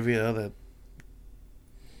out every other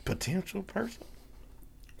potential person.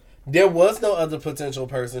 There was no other potential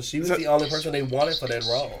person. She was the only person they wanted for that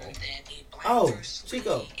role. Oh,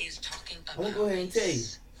 Chico, I'm going to go ahead and tell you.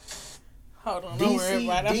 Hold on, don't worry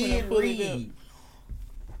about it. I'm DC gonna did pull it read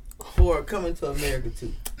for Coming to America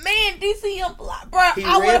 2. Man, DC, bro, He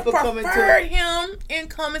I would read have for Coming preferred him in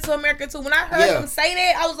Coming to America 2. When I heard him say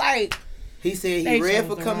that, I was like, He said They he read chose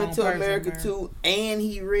for the Coming wrong to person, America bro. 2, and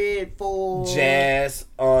he read for Jazz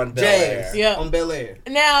on Bel Air. Jazz Yeah. on Bel Air.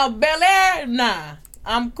 now Bel Air, nah,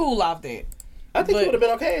 I'm cool off that. I think he would have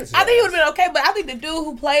been okay as Jazz. I think he would have been okay, but I think the dude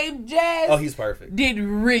who played Jazz Oh, he's perfect. did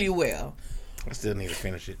really well. I still need to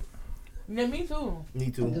finish it. Yeah, me too. Me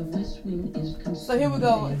too. The West Wing is So here we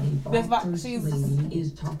go. That's why First she's. lady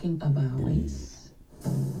is talking about race.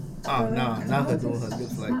 Oh, no, not her doing her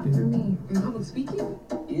lips like Not for that. me. Public speaking?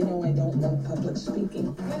 You know I don't love public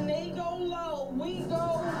speaking. When they go low, we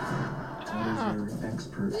go. What is your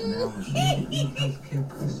expert analogy in healthcare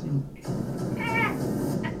person?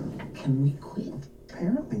 Can we quit?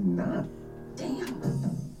 Apparently not. Damn.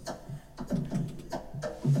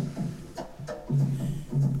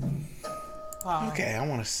 Okay, I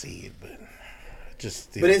want to see it, but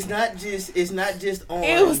just. But it's not just on.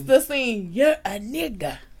 It was the scene. You're a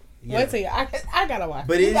nigga. Yeah. Wait till you. I gotta watch.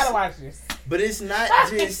 But You it's- gotta watch this. But it's not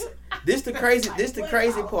just. This the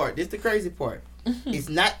crazy part. It's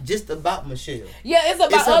not just about Michelle. Yeah, it's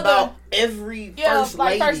about It's other. about every first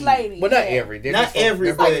like lady. first lady. Well, not yeah. every. Not every,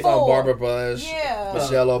 Everybody but- on Barbara Bush, Yeah.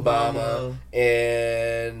 Michelle Obama,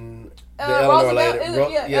 and the Roosevelt, Eleanor lady. is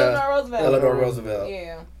it? Yeah, Eleanor Roosevelt. Eleanor Roosevelt.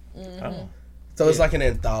 Yeah. Mm-hmm. So it's like an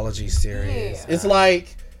anthology series. Yeah. It's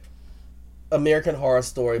like American Horror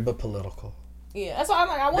Story, but political. Yeah, that's why I'm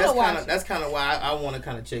like, I want to watch it. That's kind of why I want to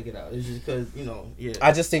kind of check it out. It's just because yeah.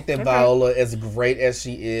 I just think that Viola, as great as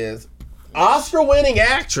she is, Oscar-winning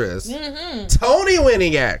actress,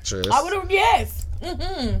 Tony-winning actress. I would have, yes.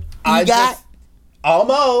 Mm-hmm. I just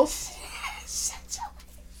almost.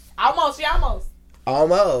 I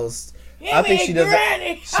think she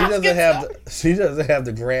doesn't. She doesn't have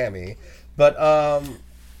the Grammy, but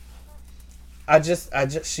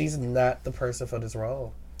she's not the person for this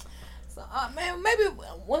role. So, man, maybe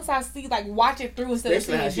once I see, like, watch it through instead of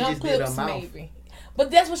Especially how seeing she jump just did her clips, mouth. maybe.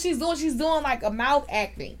 But that's what she's doing. She's doing, like, a mouth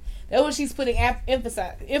acting. That's what she's putting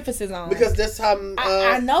emphasis on. Because that's how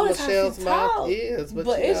I know that's how she Michelle's mouth talk, is, but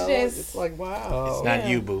it's just it's like wow, It's not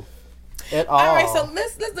you, boo. at all. All right, so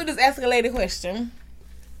let's do this escalated question.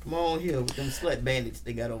 Come on here with them slut bandits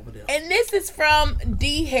they got over there. And this is from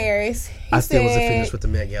D. Harris. I still wasn't finished with the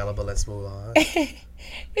Met Gala, but let's move on.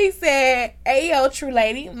 He said, "Ayo, true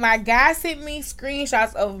lady, my guy sent me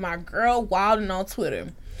screenshots of my girl wilding on Twitter.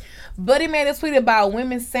 Buddy made a tweet about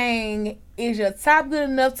women saying, 'Is your top good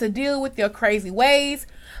enough to deal with your crazy ways?'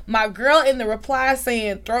 My girl in the reply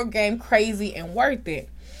saying, 'Throat game crazy and worth it.'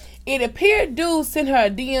 It appeared dude sent her a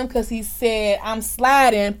DM because he said, 'I'm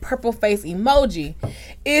sliding,' purple face emoji.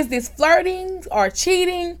 Is this flirting or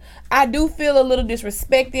cheating? I do feel a little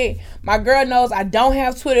disrespected. My girl knows I don't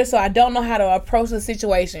have Twitter, so I don't know how to approach the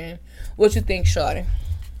situation. What you think, shorty?"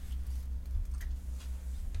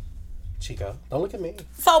 Chico, don't look at me.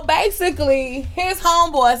 So basically, his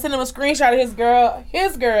homeboy sent him a screenshot of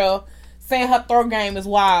his girl saying her throat game is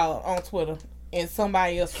wild on Twitter, and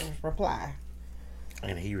somebody else replied.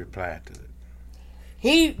 And he replied to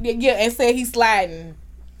it. And said he's sliding,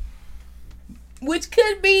 which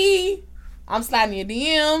could be I'm sliding your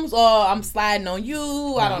DMs or I'm sliding on you.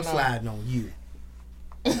 I don't know. I'm sliding on you.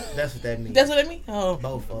 That's what that means. That's what it means. Oh,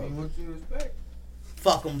 Both of them. What you expect?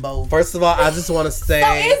 Fuck them both. First of all, I just want to say.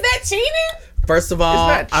 so is that cheating? First of all,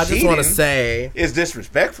 not I just want to cheating. say, It's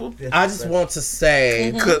disrespectful. I just want to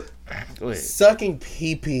say, Go ahead. sucking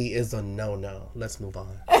pee-pee is a no-no. Let's move on.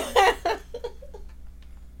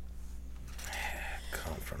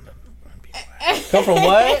 Come from the. Come from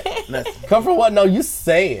what? Nothing. Come from what? No, you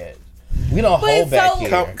say it. We don't hold back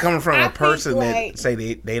here. Coming from I a person think, that like-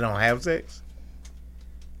 say they don't have sex.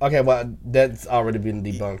 Okay, well, that's already been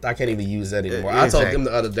debunked. I can't even use that anymore. I told them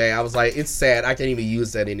the other day, I was like, it's sad. I can't even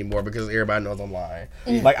use that anymore because everybody knows I'm lying.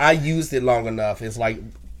 Like, I used it long enough. It's like,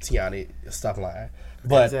 Tiani, stop lying.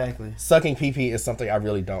 But Exactly. sucking pee-pee is something I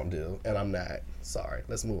really don't do, and I'm not. Sorry.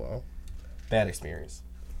 Let's move on. Bad experience.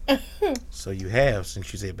 So you have,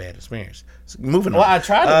 since you said bad experience. So moving Well, on. I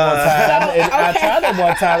tried it one time, and I tried it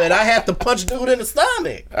one time, and I had to punch dude in the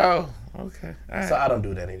stomach. Oh, okay. All right. So I don't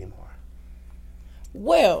do that anymore.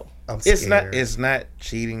 Well, I'm scared. It's not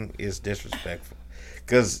cheating. It's disrespectful.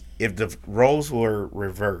 Because if the roles were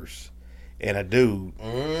reversed, and a dude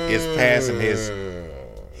is passing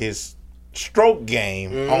his stroke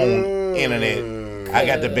game on internet, I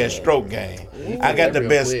got the best stroke game. I got the real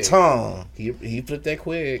best quick. tongue. He flipped that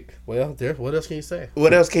quick. Well, what else can you say?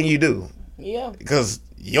 What else can you do? yeah. Because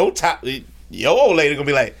your old lady gonna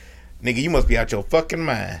be like, nigga, you must be out your fucking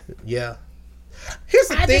mind. Yeah. Here's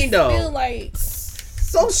the I thing, just though. feel like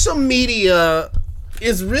Social media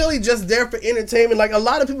is really just there for entertainment. Like, a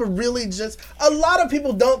lot of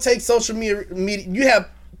people don't take social media. You have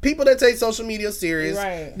people that take social media serious.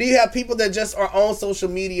 Right. Then you have people that just are on social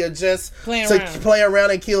media just Playing to around. play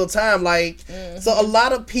around and kill time. Like, so a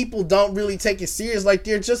lot of people don't really take it serious. Like,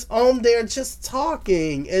 they're just on there just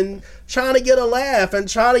talking and trying to get a laugh and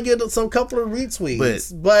trying to get some couple of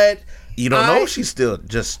retweets. But You don't know if she's still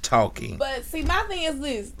just talking. But see, my thing is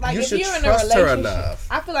this: like, You if should you're in a trust her relationship, enough.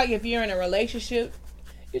 I feel like if you're in a relationship,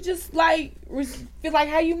 you just like feel like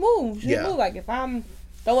how you move. You Yeah. move like if I'm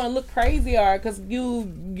don't want to look crazy or because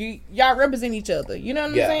y'all represent each other. You know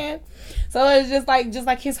what Yeah. I'm saying? So it's just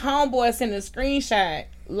like his homeboy sending a screenshot.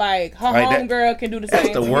 Like her Like that- homegirl can do the same.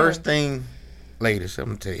 That's the to worst him. thing, ladies. I'm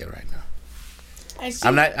gonna tell you right now. And she-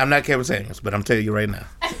 I'm not Kevin Samuels, but I'm telling you right now.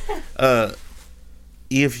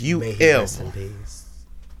 If you May he rest in peace.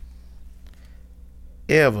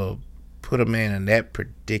 ever put a man in that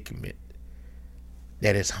predicament,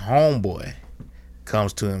 that his homeboy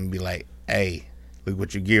comes to him and be like, "Hey, look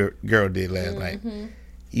what your girl did last night,"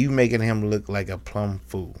 you making him look like a plumb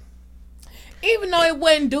fool. Even though it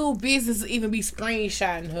wouldn't do business to even be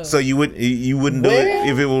screenshotting her. So you wouldn't do it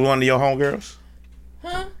if it was one of your homegirls?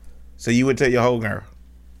 Huh? So you would tell your homegirl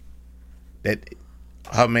that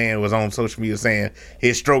her man was on social media saying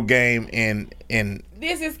his stroke game and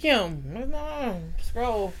This is Kim.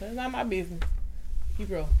 Scroll. It's not my business. Keep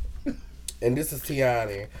rolling. And this is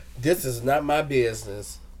Tiani. This is not my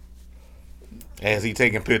business. as he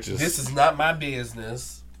taking pictures. This is not my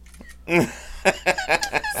business.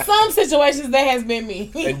 Some situations that has been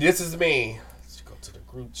me. And this is me. Let's go to the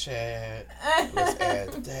group chat. Let's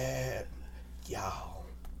add that. Y'all,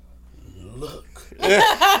 look.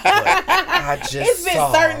 I just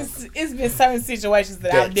saw It's been certain situations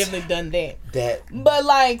that I've definitely done that. that But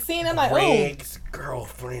like seeing them like Greg's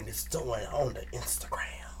girlfriend is doing on the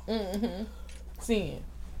Instagram. seeing.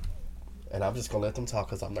 And I'm just gonna let them talk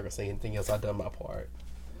because I'm not gonna say anything else. I've done my part.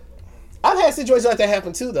 I've had situations like that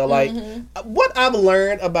happen too, though. Like what I've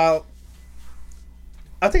learned about,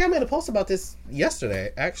 I think I made a post about this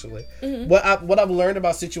yesterday. Actually, what I've learned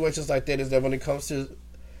about situations like that is that when it comes to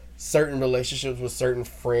certain relationships with certain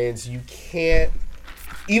friends, you can't,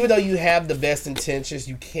 even though you have the best intentions,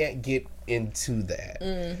 you can't get into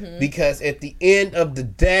that because at the end of the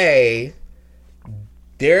day,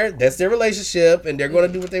 that's their relationship, and they're going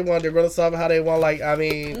to do what they want. They're going to solve it how they want. Like, I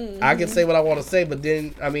mean, I can say what I want to say, but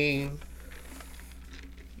then, I mean,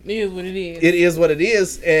 It is what it is. it is what it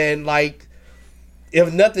is. And, like,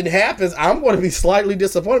 if nothing happens, I'm going to be slightly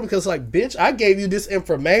disappointed because, like, bitch, I gave you this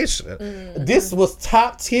information. This was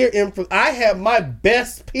top tier info. I have my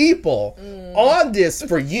best people on this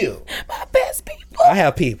for you. My best people. I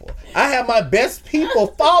have people. I have my best people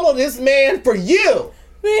follow this man for you.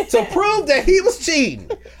 To prove that he was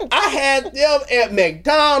cheating. I had them at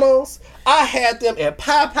McDonald's. I had them at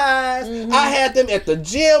Popeyes. I had them at the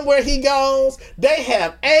gym where he goes. They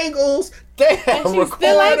have angles. They have And she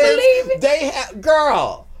still ain't recordings. believe it? They have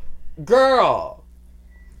girl.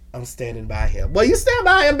 I'm standing by him. Well, you stand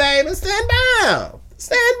by him, baby. Stand by him.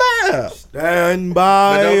 Stand by him. Stand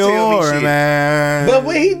by But don't tell me your shit. man. But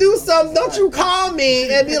when he do something, don't you call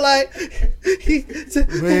me and be like,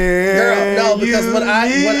 girl, no, because when I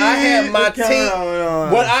had my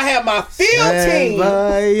team, when I had my field team,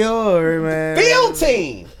 by your man. field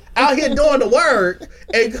team, out here doing the work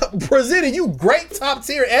and presenting you great top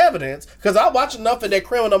tier evidence. Because I watch enough of that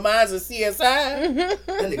Criminal Minds and CSI. That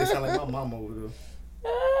nigga sound like my mama over there.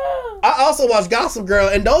 I also watch Gossip Girl,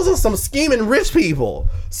 and those are some scheming rich people.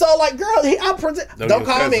 So, like, girl, don't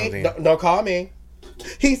call me. Don't call me.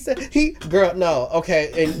 He said, girl, no,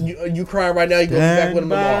 okay, and you crying right now, you gonna be back with him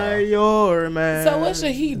tomorrow. Your man. So what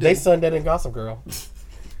should he do? They son that in Gossip Girl.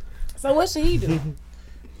 So what should he do?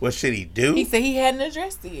 What should he do? He said he hadn't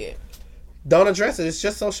addressed it yet. Don't address it. It's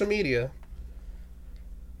just social media.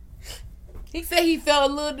 He said he felt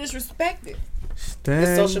a little disrespected.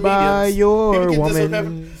 Stand social by media. your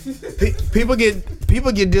woman. People get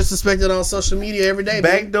disrespected on social media every day.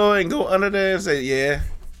 Backdoor and go under there and say, yeah,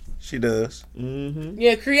 she does. Mm-hmm.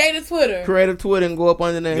 Yeah, create a Twitter. Create a Twitter and go up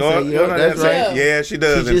under there and say, Go yeah, under that's there and right. say, yeah, she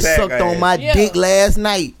does. She just sucked on my dick last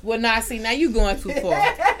night. Well, now see, now you going too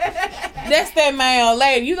far. That's that man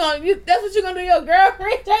lady. That's what you gonna do to your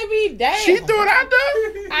girlfriend, JB? Damn. She threw it out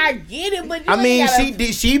there. I get it, but you I mean,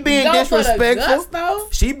 gotta she being go for the disrespectful. gusto.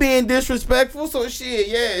 She being disrespectful, so shit,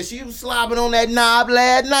 yeah, she was slobbing on that knob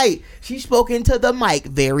last night. She spoke into the mic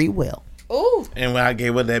very well. Ooh. And when I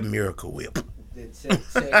gave her that miracle whip.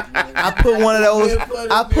 I put one of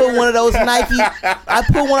those Nike. I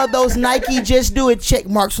put one of those Nike Just Do It check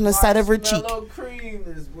marks on the side of her cheek. Cream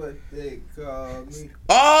is what they call me.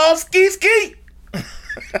 Oh, ski.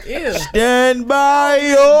 Ew. Stand by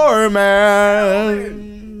your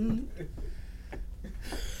man.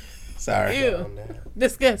 Sorry. Ew.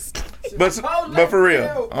 Disgusting. But for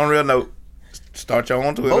real, on real note, start your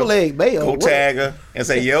own Twitter. Oleg Mayo. Go tag her and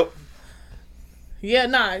say, yep. Yeah,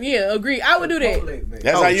 agree. I would do that.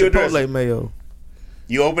 That's how you address Chipotle it. Mayo.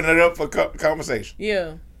 You open it up for conversation.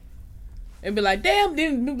 Yeah. And be like, damn, her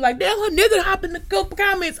nigga hop in the couple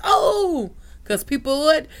comments. Oh, because people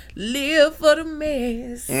would live for the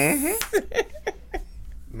mess. Mm-hmm.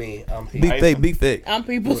 Me, I'm people. Big fake. I'm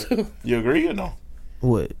people too. You agree or no?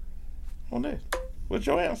 What? On that. What's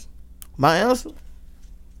your answer? My answer?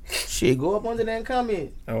 Shit, go up under there and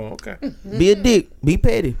comment. Oh, okay. Be a dick. Be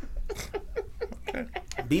petty.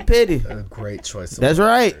 Be petty. A great choice. That's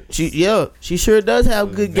right. She sure does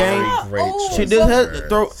have good game. Great choice. She does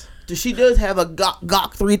have She does have a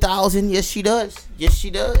Gok 3000. Yes, she does. Yes, she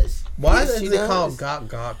does. Why yes, is it called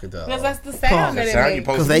Gok though? Because that's the sound that it makes.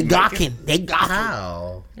 Because they gawking. They gawking.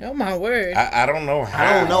 How? Oh my word. I don't know how.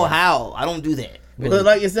 I don't know how. I don't do that. But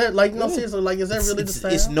like, is that like no seriously? Like, is that really the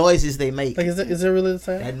sound? It's noises they make. Like, is it really the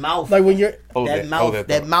sound? That mouth. Like when you're that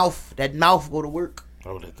mouth go to work.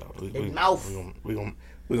 Hold that thought. Mouth. We're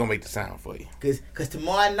gonna make the sound for you. Cause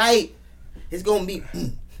tomorrow night it's gonna be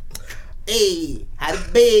hey, how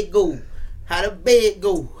the bed go? How the bed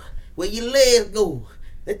go? Where your legs go?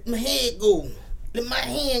 Let my head go. Let my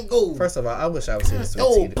hand go. First of all, I wish I was here to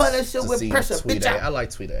Oh, punish it with pressure, bitch. I like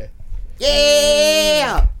Tweet A.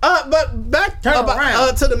 Yeah. But back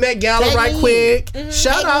around to the Met Gala right quick.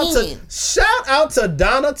 Shout out to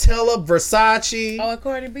Donatella Versace. Oh, and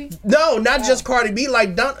Cardi B? No, not just Cardi B.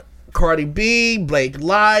 Like Cardi B, Blake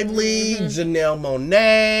Lively, Janelle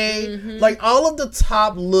Monáe. Like all of the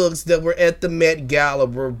top looks that were at the Met Gala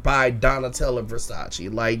were by Donatella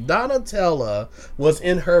Versace. Like Donatella was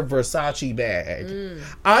in her Versace bag.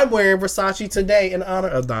 I'm wearing Versace today in honor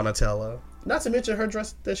of Donatella. Not to mention her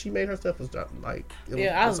dress that she made herself was like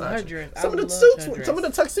I love her dress. Some of the suits, some of the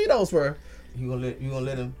tuxedos were. You gonna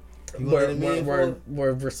let him?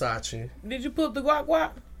 Were Versace. Did you put the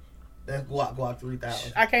guac? That's guac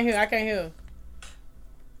 3000. I can't hear.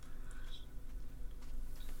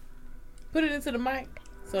 Put it into the mic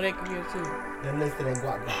so they can hear too. Then listen to that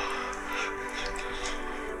guac.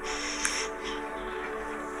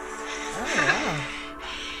 Oh wow.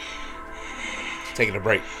 Taking a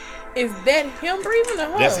break. Is that him breathing or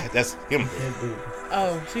her? That's him.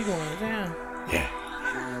 Oh, she going down. Yeah.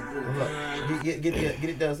 Get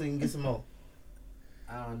it done so you can get some more.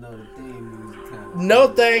 I don't know the theme music kind of. No,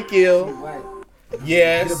 thank you. White.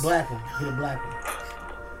 Yes. Get a black one.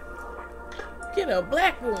 Get a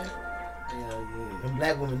black one. Hell yeah. Them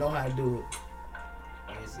black women know how to do it.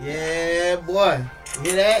 Yeah, boy. You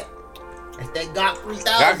hear that? That's that Gok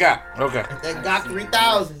 3000. Gok. Okay. That's that Gok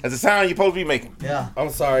 3000. That's the sound you're supposed to be making. Yeah. I'm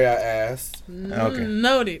sorry I asked. Okay.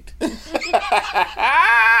 Noted. That's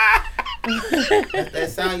that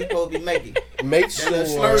sound you're supposed to be making. Make That sure.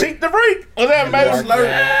 little slurp. Cheek the freak. What's that, That baby? little slurp.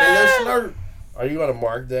 That little slurp. Are you gonna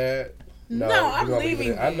mark that? No, you're I'm gonna leave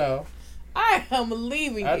leaving it. I it. know. I am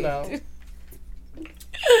leaving I it. know.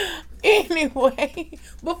 Anyway,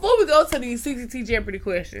 before we go to these CCT Jeopardy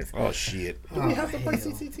questions. Oh shit. Do we have to play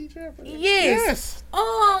CCT Jeopardy? Yes.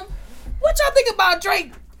 What y'all think about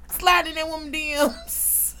Drake sliding in women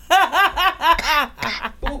DMs?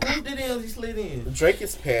 Who did he slid in? Drake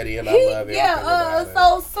is petty, and I love it.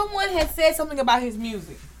 So someone had said something about his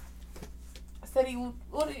music. Said he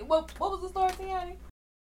what was the story, Tiani?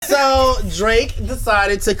 So Drake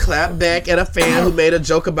decided to clap back at a fan who made a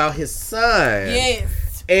joke about his son.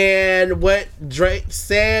 Yes. And what Drake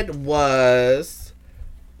said was,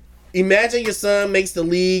 imagine your son makes the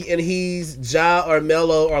league and he's Ja or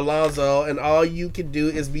Melo or Lonzo, and all you can do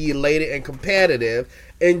is be elated and competitive.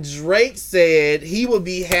 And Drake said he would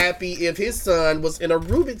be happy if his son was in a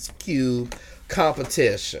Rubik's Cube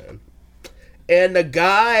competition. And the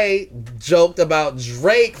guy joked about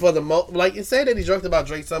Drake for the most. Like, you said that he joked about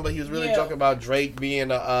Drake's son, but he was really joking about Drake being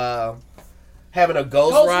having a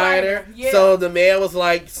Ghost Rider. Yeah. So the man was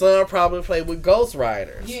like, son probably played with Ghost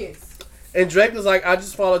Riders. Yes. And Drake was like, I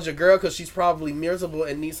just followed your girl because she's probably miserable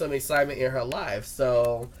and needs some excitement in her life.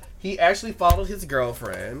 So he actually followed his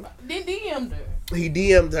girlfriend. Then DM'd her. He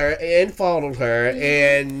DM'd her and followed her.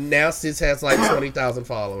 And now Sis has like 20,000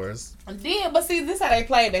 followers. But see, this is how they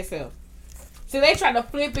play themselves. See, they try to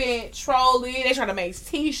flip it, troll it. They try to make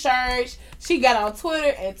t-shirts. She got on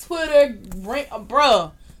Twitter, and Twitter,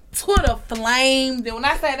 Twitter flamed them. When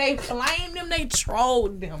I say they flamed them, they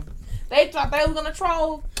trolled them. They thought they was gonna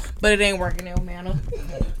troll, but it ain't working out, man.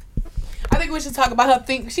 I think we should talk about her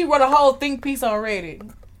think. She wrote a whole think piece on Reddit.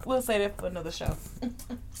 We'll say that for another show.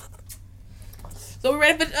 So we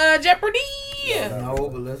ready for Jeopardy? No,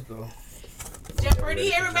 but let's go.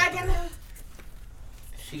 Jeopardy, everybody got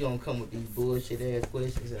She gonna come with these bullshit ass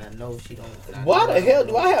questions, and I know she don't. Why the hell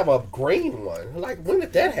do I have a green one? Like, when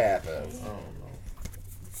did that happen? I don't know.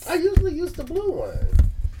 I usually use the blue one.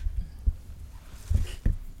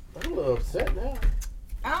 I'm a little upset now.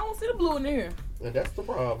 I don't see the blue in here. And that's the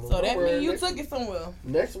problem. So that means you took it somewhere.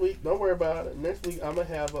 Next week, don't worry about it. Next week, I'm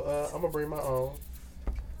gonna bring my own.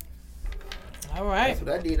 All right. That's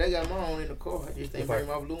what I did. I got my own in the car. I just didn't bring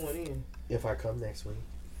my blue one in. If I come next week.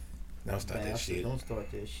 Don't start that shit. Don't start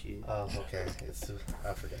that shit. Oh, okay.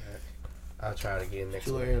 I forgot. I'll try it again next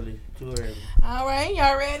week. Too early. All right,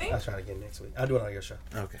 y'all ready? I'll try it again next week. I'll do it on your show.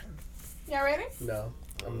 Okay. Y'all ready? No,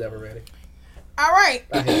 I'm never ready. All right.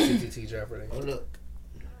 I hate CTT Jeopardy. Oh, look.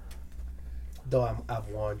 Though I've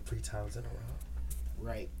won 3 times in a row.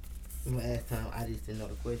 Right. Last time, I just didn't know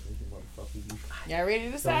the questions, you motherfuckers. Y'all ready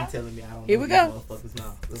to So you decide? telling me I don't Here know we go. these motherfuckers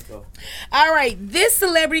now. Let's go. All right. This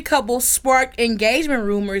celebrity couple sparked engagement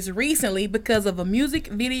rumors recently because of a music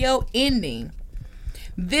video ending.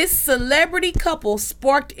 This celebrity couple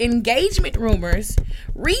sparked engagement rumors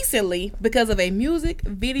recently because of a music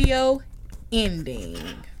video ending.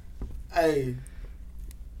 Hey.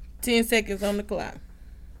 10 seconds on the clock.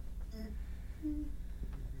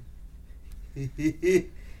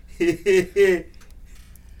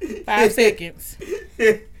 5 seconds.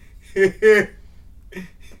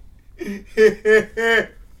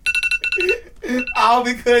 All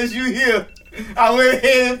because you here. I went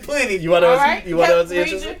ahead and put it. You want to All right. know what's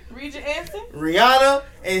interesting? Read your answer. Rihanna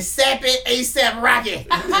and Sappy ASAP Rocky. You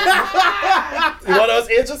want to know what's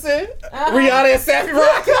interesting? Rihanna and Sappy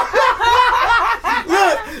Rocky.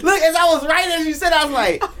 Look, as I was writing, as you said, I was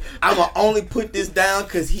like, I'm going to only put this down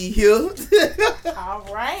because he here. All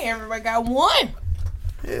right. Everybody got one.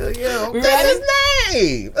 Hell yeah. We That's ready?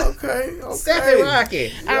 his name. Okay. Sappy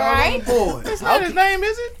Rocky. All right. That's not his name,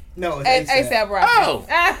 is it? No, it's ASAP Rocky. Oh.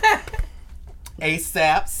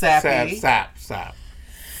 ASAP, Sappy. Stop.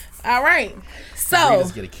 All right. So,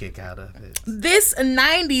 Rita's get a kick out of it. this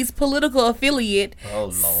 90s political affiliate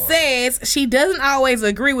says she doesn't always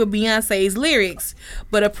agree with Beyonce's lyrics,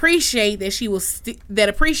 but appreciate that she will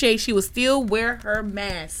still wear her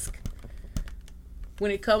mask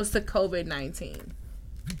when it comes to COVID-19.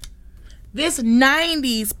 This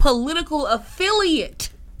 90s political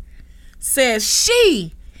affiliate says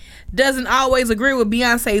she doesn't always agree with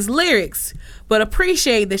Beyonce's lyrics, but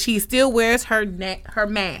appreciate that she still wears her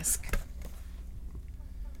mask.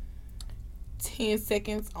 10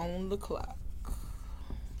 seconds on the clock.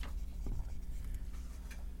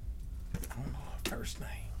 I don't know her first name.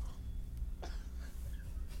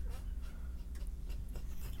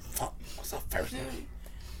 Fuck, what's her first name?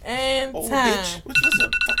 And Oh, time. bitch. What's her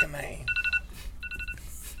fucking name?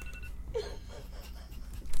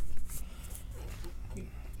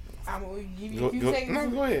 I'm going to give you a few seconds. No,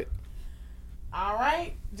 go ahead. All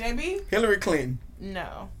right, JB? Hillary Clinton.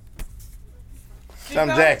 No. Sam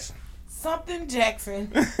Chico? Jackson. Something Jackson.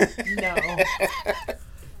 No.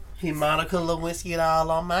 He Monica Lewinsky and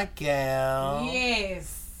all on my gal.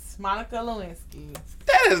 Yes. Monica Lewinsky.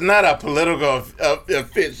 That is not a political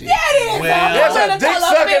official. That is Well, That's a dick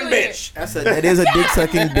sucking bitch. That is a dick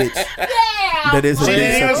sucking bitch. Yeah. mouth. That is a She dick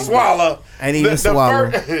didn't even sucking. swallow. Ain't even The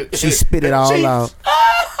swallow. She spit it all out.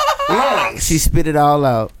 Lungs. She spit it all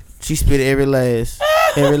out. She spit every last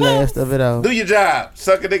of it out. Do your job.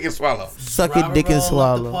 Suck a dick and swallow. Suck it, dick, and The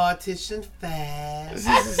swallow. partition fast.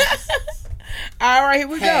 All right, here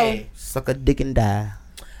we Hey. Suck a dick and die.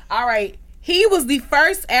 go. All right. He was the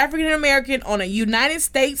first African American on a United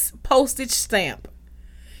States postage stamp.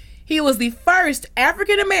 He was the first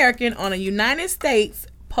African American on a United States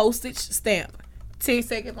postage stamp. 10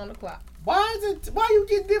 seconds on the clock. Why you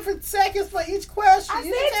get different seconds for each question? I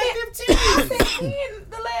You said just 10. had I them said 10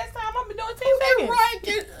 the last time. I've been doing 10 seconds. right,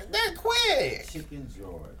 get that quick. Chicken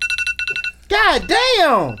George. God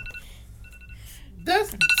damn.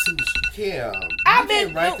 That's too Kim. I've You been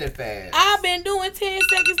can't write do- that fast. I've been doing 10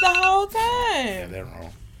 seconds the whole Yeah, time. they're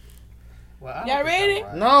wrong. Well, I don't Y'all think I'm ready?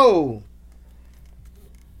 right. No.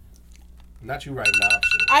 Not you writing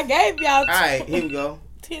options. I gave y'all All right, here we go.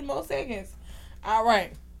 10 more seconds. All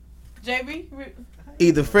right. JB?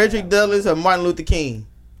 Either Frederick Douglass or Martin Luther King.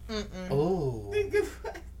 Ooh.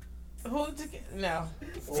 Who? No.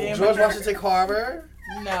 George Washington Carver.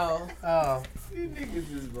 No. Oh. You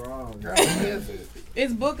niggas is wrong. Girl, who is it?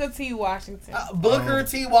 It's Booker T. Washington. Booker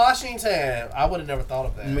T. Washington. I would have never thought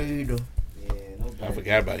of that. Me either. Yeah, nobody I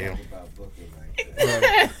forgot about him. About Booker like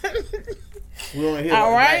that. We only here All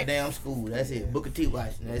about right. goddamn school. That's it. Booker T.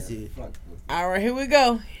 Washington. That's it. Fuck Booker. All right, here we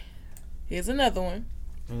go. Here's another one.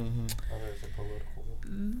 Mm-hmm.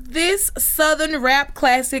 This Southern rap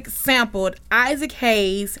classic sampled Isaac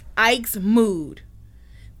Hayes' Ike's Mood.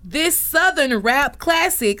 This Southern rap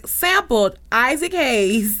classic sampled Isaac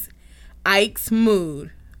Hayes' Ike's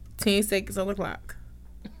Mood. 10 seconds on the clock.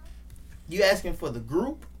 You asking for the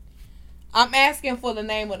group? I'm asking for the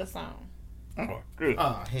name of the song. Oh, good.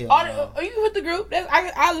 Oh, hell Oh, no. you can put the group.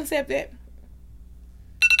 I'll accept that.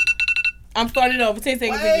 I'm starting over. 10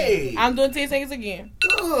 seconds Wait. again. I'm doing 10 seconds again.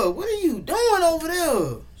 Ugh, what are you doing over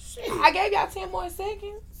there? Shit. I gave y'all 10 more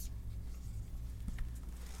seconds.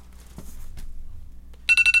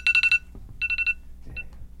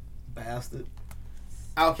 Bastard.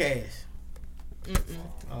 Outcast.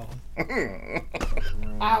 Oh.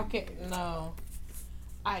 Okay, no.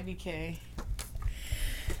 IDK.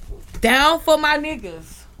 Down for my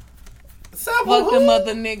niggas. Sample Fuck who? them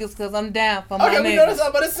other niggas, cause I'm down for my Okay, we know niggas. this,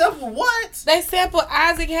 but it's sample what? They sampled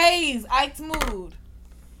Isaac Hayes, Ike's Mood.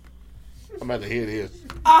 I'm about to hear this.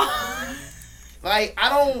 Like,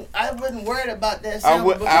 I wasn't worried about that. I sample,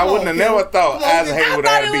 would. but I come wouldn't on, have Kim. never thought Come on, Isaac Kim. Hayes would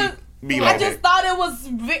thought have it be I like just that. thought it was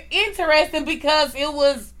interesting because it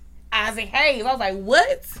was Isaac Hayes. I was like,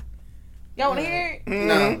 what? Y'all want to hear it?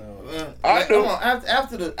 No. I do. Come on,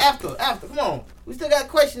 after. Come on. We still got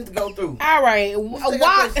questions to go through. All right. We still got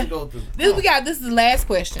Why? questions to go through. This is the last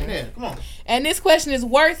question. Yeah, come on. And this question is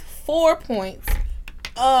worth 4 points.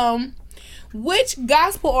 Which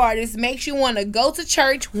gospel artist makes you want to go to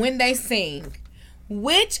church when they sing?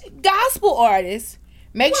 Which gospel artist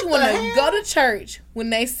makes you want to go to church when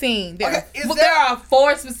they sing? There are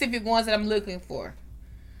 4 specific ones that I'm looking for.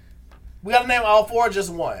 We gotta name all 4 or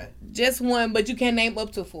just one? Just one, but you can name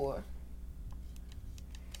up to 4.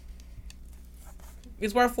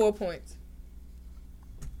 It's worth 4 points.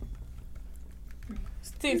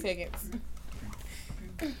 It's 10 seconds.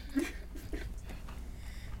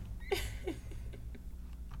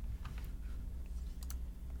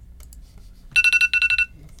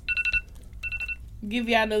 Give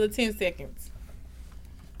y'all another 10 seconds.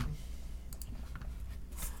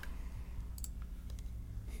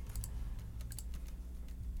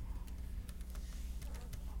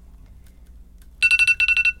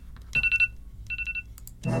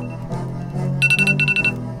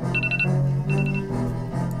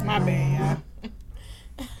 My bad, y'all.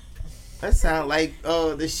 That sound like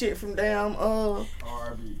the shit from damn It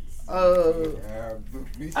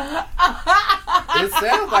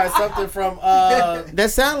sounds like something from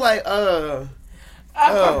that sound like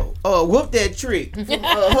whoop that trick from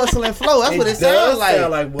Hustle and Flow. That's what it sounds like.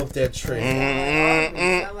 Sound like whoop that trick.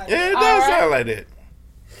 Yeah, it does sound like that.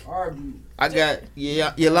 I got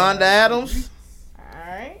Yolanda Adams,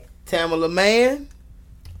 Alright. Tamala Mann.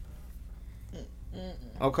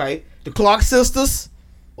 Okay, the Clark sisters.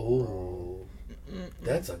 Ooh,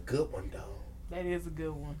 that's a good one though. That is a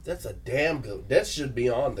good one. That's a damn good. That should be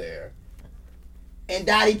on there. And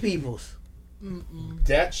Dottie Peoples.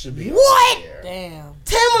 That should be What? on there. Damn.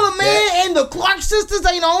 Tamala Mann and the Clark sisters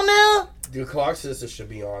ain't on there. The Clark sisters should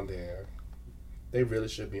be on there. They really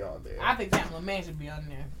should be on there. I think Tamala Man should be on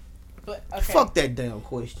there. But okay. Fuck that damn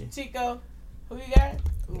question. Chico, who you got?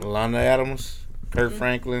 Yolanda Adams, Kurt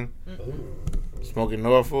Franklin, Smokey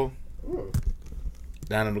Norfolk,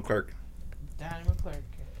 Donnie McClurkin. Donnie McClurkin.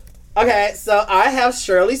 Okay, so I have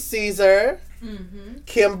Shirley Caesar,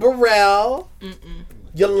 Kim Burrell,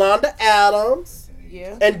 Yolanda Adams,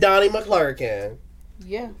 and Donnie McClurkin.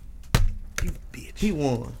 Yeah. You bitch. He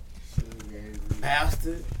won.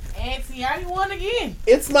 Bastard. And Tiani won again.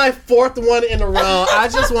 It's my 4th one in a row. I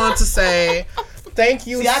just want to say thank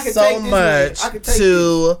you so much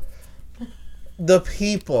to the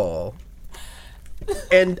people.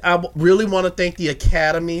 And I really want to thank the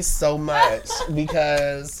Academy so much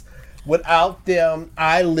because without them,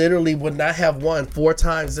 I literally would not have won 4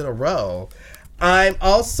 times in a row. I'm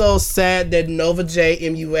also sad that Nova J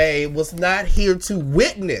MUA was not here to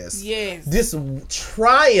witness this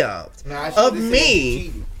triumph of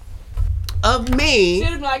me.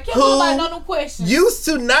 Like, who used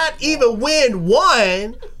to not even win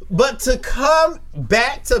one, but to come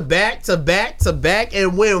back to back to back to back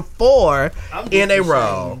and win 4 in a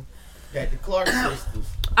row. That the Clark sisters.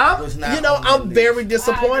 I'm very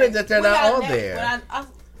disappointed that they're not on there. I was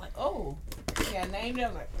like, oh, yeah, named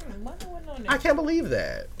them like, wasn't on there. I can't believe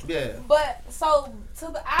that. Yeah. But so to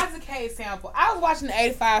the Isaac Hayes sample, I was watching the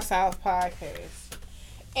 85 South podcast,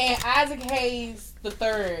 and Isaac Hayes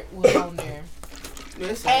III was on there,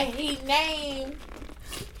 and he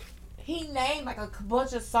named like a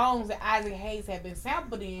bunch of songs that Isaac Hayes had been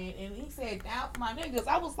sampled in, and he said "Down for my niggas."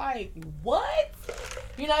 I was like, what?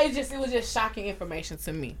 You know, it was just shocking information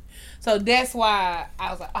to me. So that's why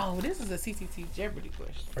I was like, oh, this is a CCT Jeopardy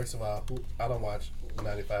question. First of all, I don't watch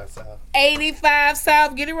 95 South. 85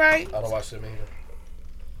 South, get it right. I don't watch them either.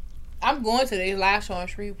 I'm going to the live show in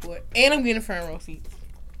Shreveport, and I'm getting front row seats.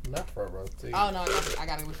 Not front row seats. Oh no, I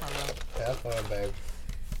gotta be front row. Have fun, baby.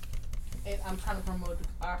 And I'm trying to promote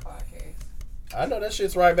our podcast. I know that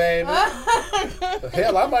shit's right, baby.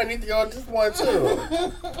 Hell, I might need to go on this one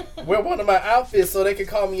too. Wear one of my outfits so they can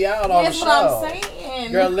call me out on the show. That's what I'm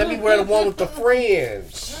saying. Girl, let me wear the one with the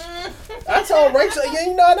fringe. I told Rachel,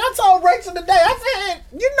 and I told Rachel today, I said,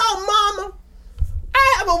 Mama,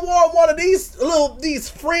 I haven't worn one of these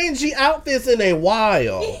fringy outfits in a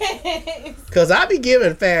while. Yes. Cause I be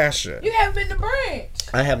giving fashion. You haven't been to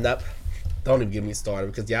brunch. I have not. Don't even get me started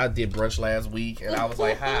because y'all did brunch last week, and I was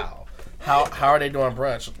like, how? How are they doing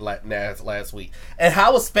brunch like last week? And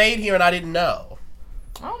how was Spade here and I didn't know?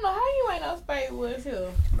 I don't know how you ain't know Spade was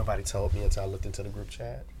here. Nobody told me until I looked into the group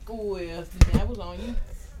chat. Well, that was on you.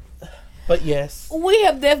 But yes. We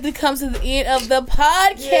have definitely come to the end of the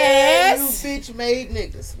podcast. Yeah, you bitch made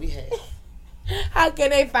niggas. We have. How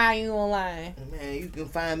can they find you online? Man, you can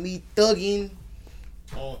find me thugging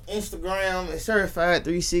on Instagram at Certified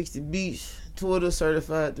 360 Beats, Twitter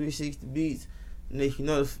Certified 360 Beats. And if you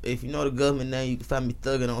know the government name, you can find me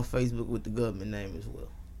thugging on Facebook with the government name as well.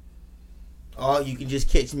 Or you can just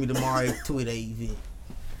catch me tomorrow at Twitter event.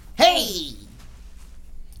 Hey!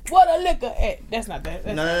 What a liquor at? That's not that.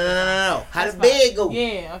 No. How the bed go?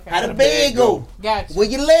 Yeah, okay. How the bed go? Gotcha. Where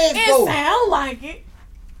your legs go? It sound like it.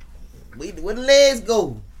 Where the legs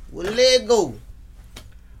go? Where the leg go?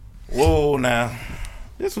 Whoa, now.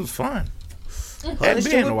 This was fun. Hadn't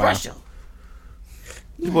been in a while.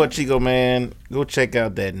 Your boy Chico, man, go check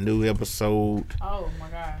out that new episode. Oh my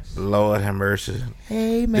gosh. Lord have mercy.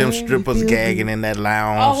 Hey man. Them strippers gagging in that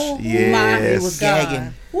lounge. Oh yes. my, they was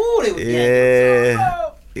gagging. Ooh, they was gagging.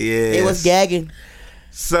 Yeah. Yes. They was gagging.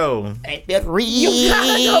 So that's real. You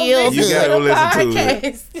gotta go listen to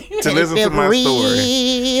it. To listen to my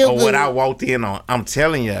story or what I walked in on. I'm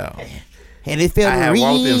telling y'all. And it felt I have real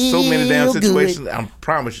walked in so many damn situations. good. I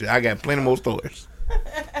promise you, I got plenty more stories.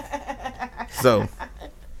 So,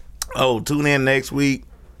 tune in next week.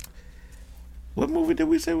 What movie did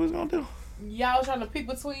we say we was gonna do? Y'all was trying to pick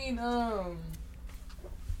between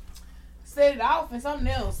Set It Off and something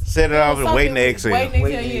else. Set It Off and Waiting to Exhale. Waiting to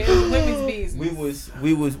Exhale, yeah. It was women's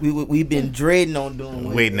business. We've been dreading on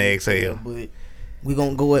doing Waiting to Exhale. But we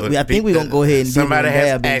gonna go. I think we're gonna go ahead and somebody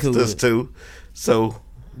has dab asked into us it. to, so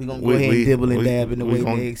we're gonna go ahead and dibble and dab in the Waiting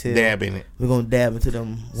to Exhale. Dab in it. We're gonna dab into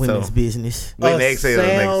them women's business. Waiting to Exhale.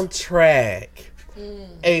 Soundtrack.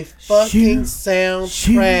 A fucking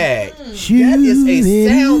soundtrack. That is a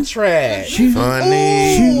soundtrack.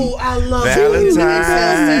 Funny. Ooh, I love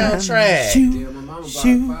Valentine. Soundtrack.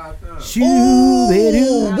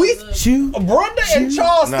 Brenda and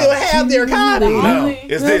Charles still have their copy. No,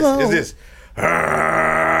 it's this.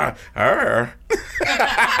 That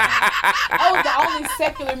was the only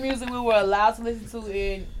secular music we were allowed to listen to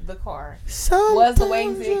in the car. Was the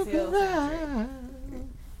Waiting to Exhale soundtrack.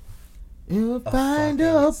 You'll find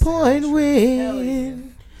a point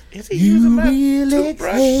when is he using my really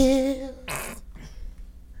toothbrush?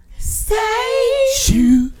 Say,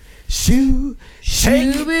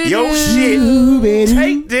 take your shit.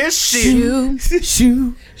 Take this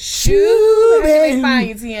shit. Shoot. Let me find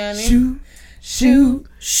you, Tiana. Shoot.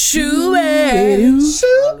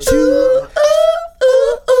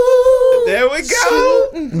 There we go.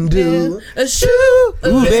 Do.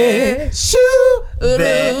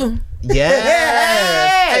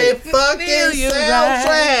 Yes. A fucking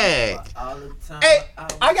soundtrack. Hey,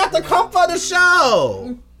 I got to come for the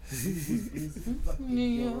show.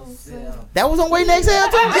 That was on Wait Next Hell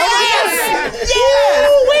too? Yes.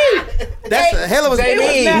 That's a hell of a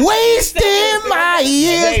JB. wasting my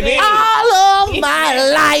years, JB. all of my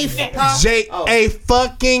life. A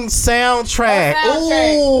fucking soundtrack.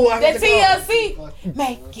 Ooh, I The got to go. TLC.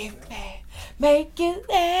 Make it bad. Make it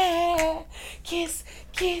bad. Kiss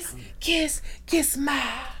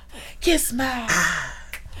my.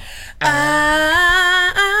 Ow.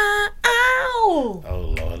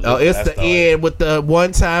 Oh Lord. Oh, it's That's the end with the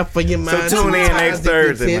one time for your mind. tune in next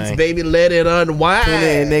Thursday, man. Baby, let it unwind. Tune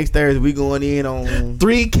in next Thursday. We going in on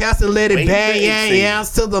 3 cats and let it Wait, bang wait, yang see.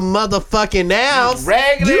 yangs to the motherfucking ounce.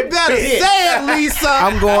 Raggedy You better bitch. say it, Lisa.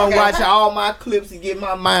 I'm going to watch all my clips and get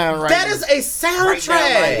my mind right. That is a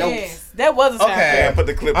soundtrack. Yes, that was a soundtrack. Okay. Yeah, put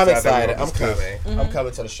the clips I'm out excited. there. I'm coming. I'm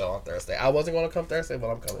coming to the show on Thursday. I wasn't going to come Thursday, but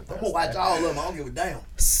I'm coming Thursday. I'm going to watch all of them. I don't give a damn.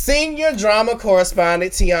 Senior drama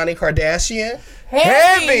correspondent Tiani Kardashian.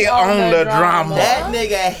 Heavy on the drama. That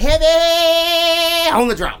nigga heavy on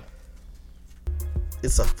the drama.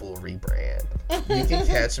 It's a full rebrand. You can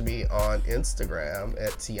catch me on Instagram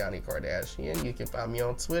at Tiani Kardashian. You can find me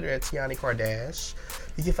on Twitter at Tiani Kardash.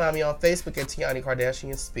 You can find me on Facebook at Tiani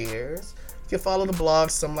Kardashian Spears. You can follow the blog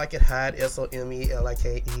Some Like It Hot,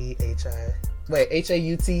 SOMELIKEHI. Wait,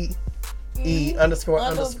 HAUTE __.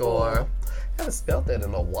 I haven't spelled that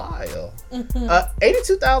in a while.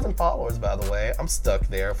 82,000 followers, by the way. I'm stuck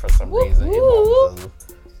there for some reason. It won't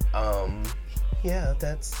move. Yeah,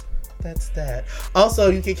 that's that. Also,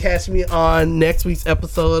 you can catch me on next week's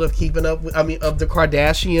episode of of the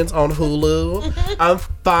Kardashians on Hulu. I'm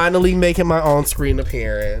finally making my on-screen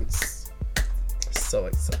appearance. So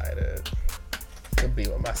excited to be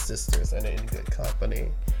with my sisters and in good company.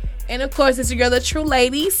 And of course, it's your girl, the True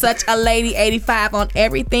Lady, Such a Lady 85 on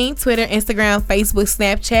everything: Twitter, Instagram, Facebook,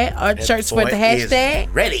 Snapchat, or search for the hashtag.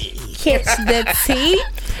 Ready. Catch the T.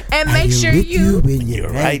 And make sure You're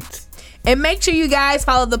right. And make sure you guys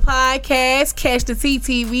follow the podcast, Catch the T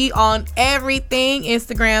TV, on everything: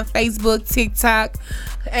 Instagram, Facebook, TikTok,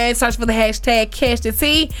 and search for the hashtag Catch the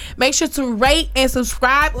T. Make sure to rate and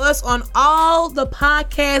subscribe us on all the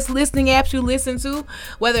podcast listening apps you listen to,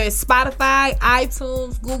 whether it's Spotify,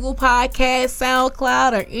 iTunes, Google Podcasts,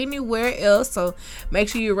 SoundCloud, or anywhere else. So make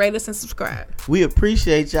sure you rate us and subscribe. We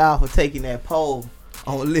appreciate y'all for taking that poll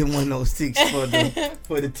on Lit 106 for the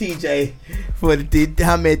TJ, for the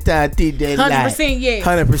how many times TJ lied. 100% yes.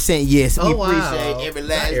 100% yes. We Oh, wow. appreciate every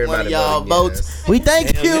last Not one of everybody y'all voted votes. yes. We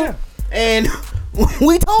thank you, yeah. and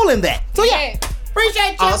we told him that. So yeah,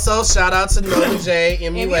 Appreciate you. Also, shout out to Noah J.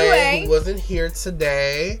 MUA. MUA, who wasn't here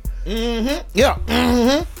today.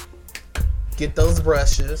 yeah. Get those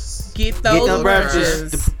brushes Get Get those them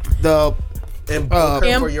brushes. brushes. The and book her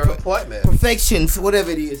Imp- for your appointment. perfections,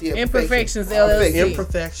 whatever it is. Yeah, Imperfections, Perfections. LLC.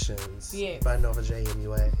 Imperfections Yeah. by Nova J.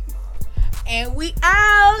 MUA. And we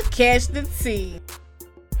all catch the T.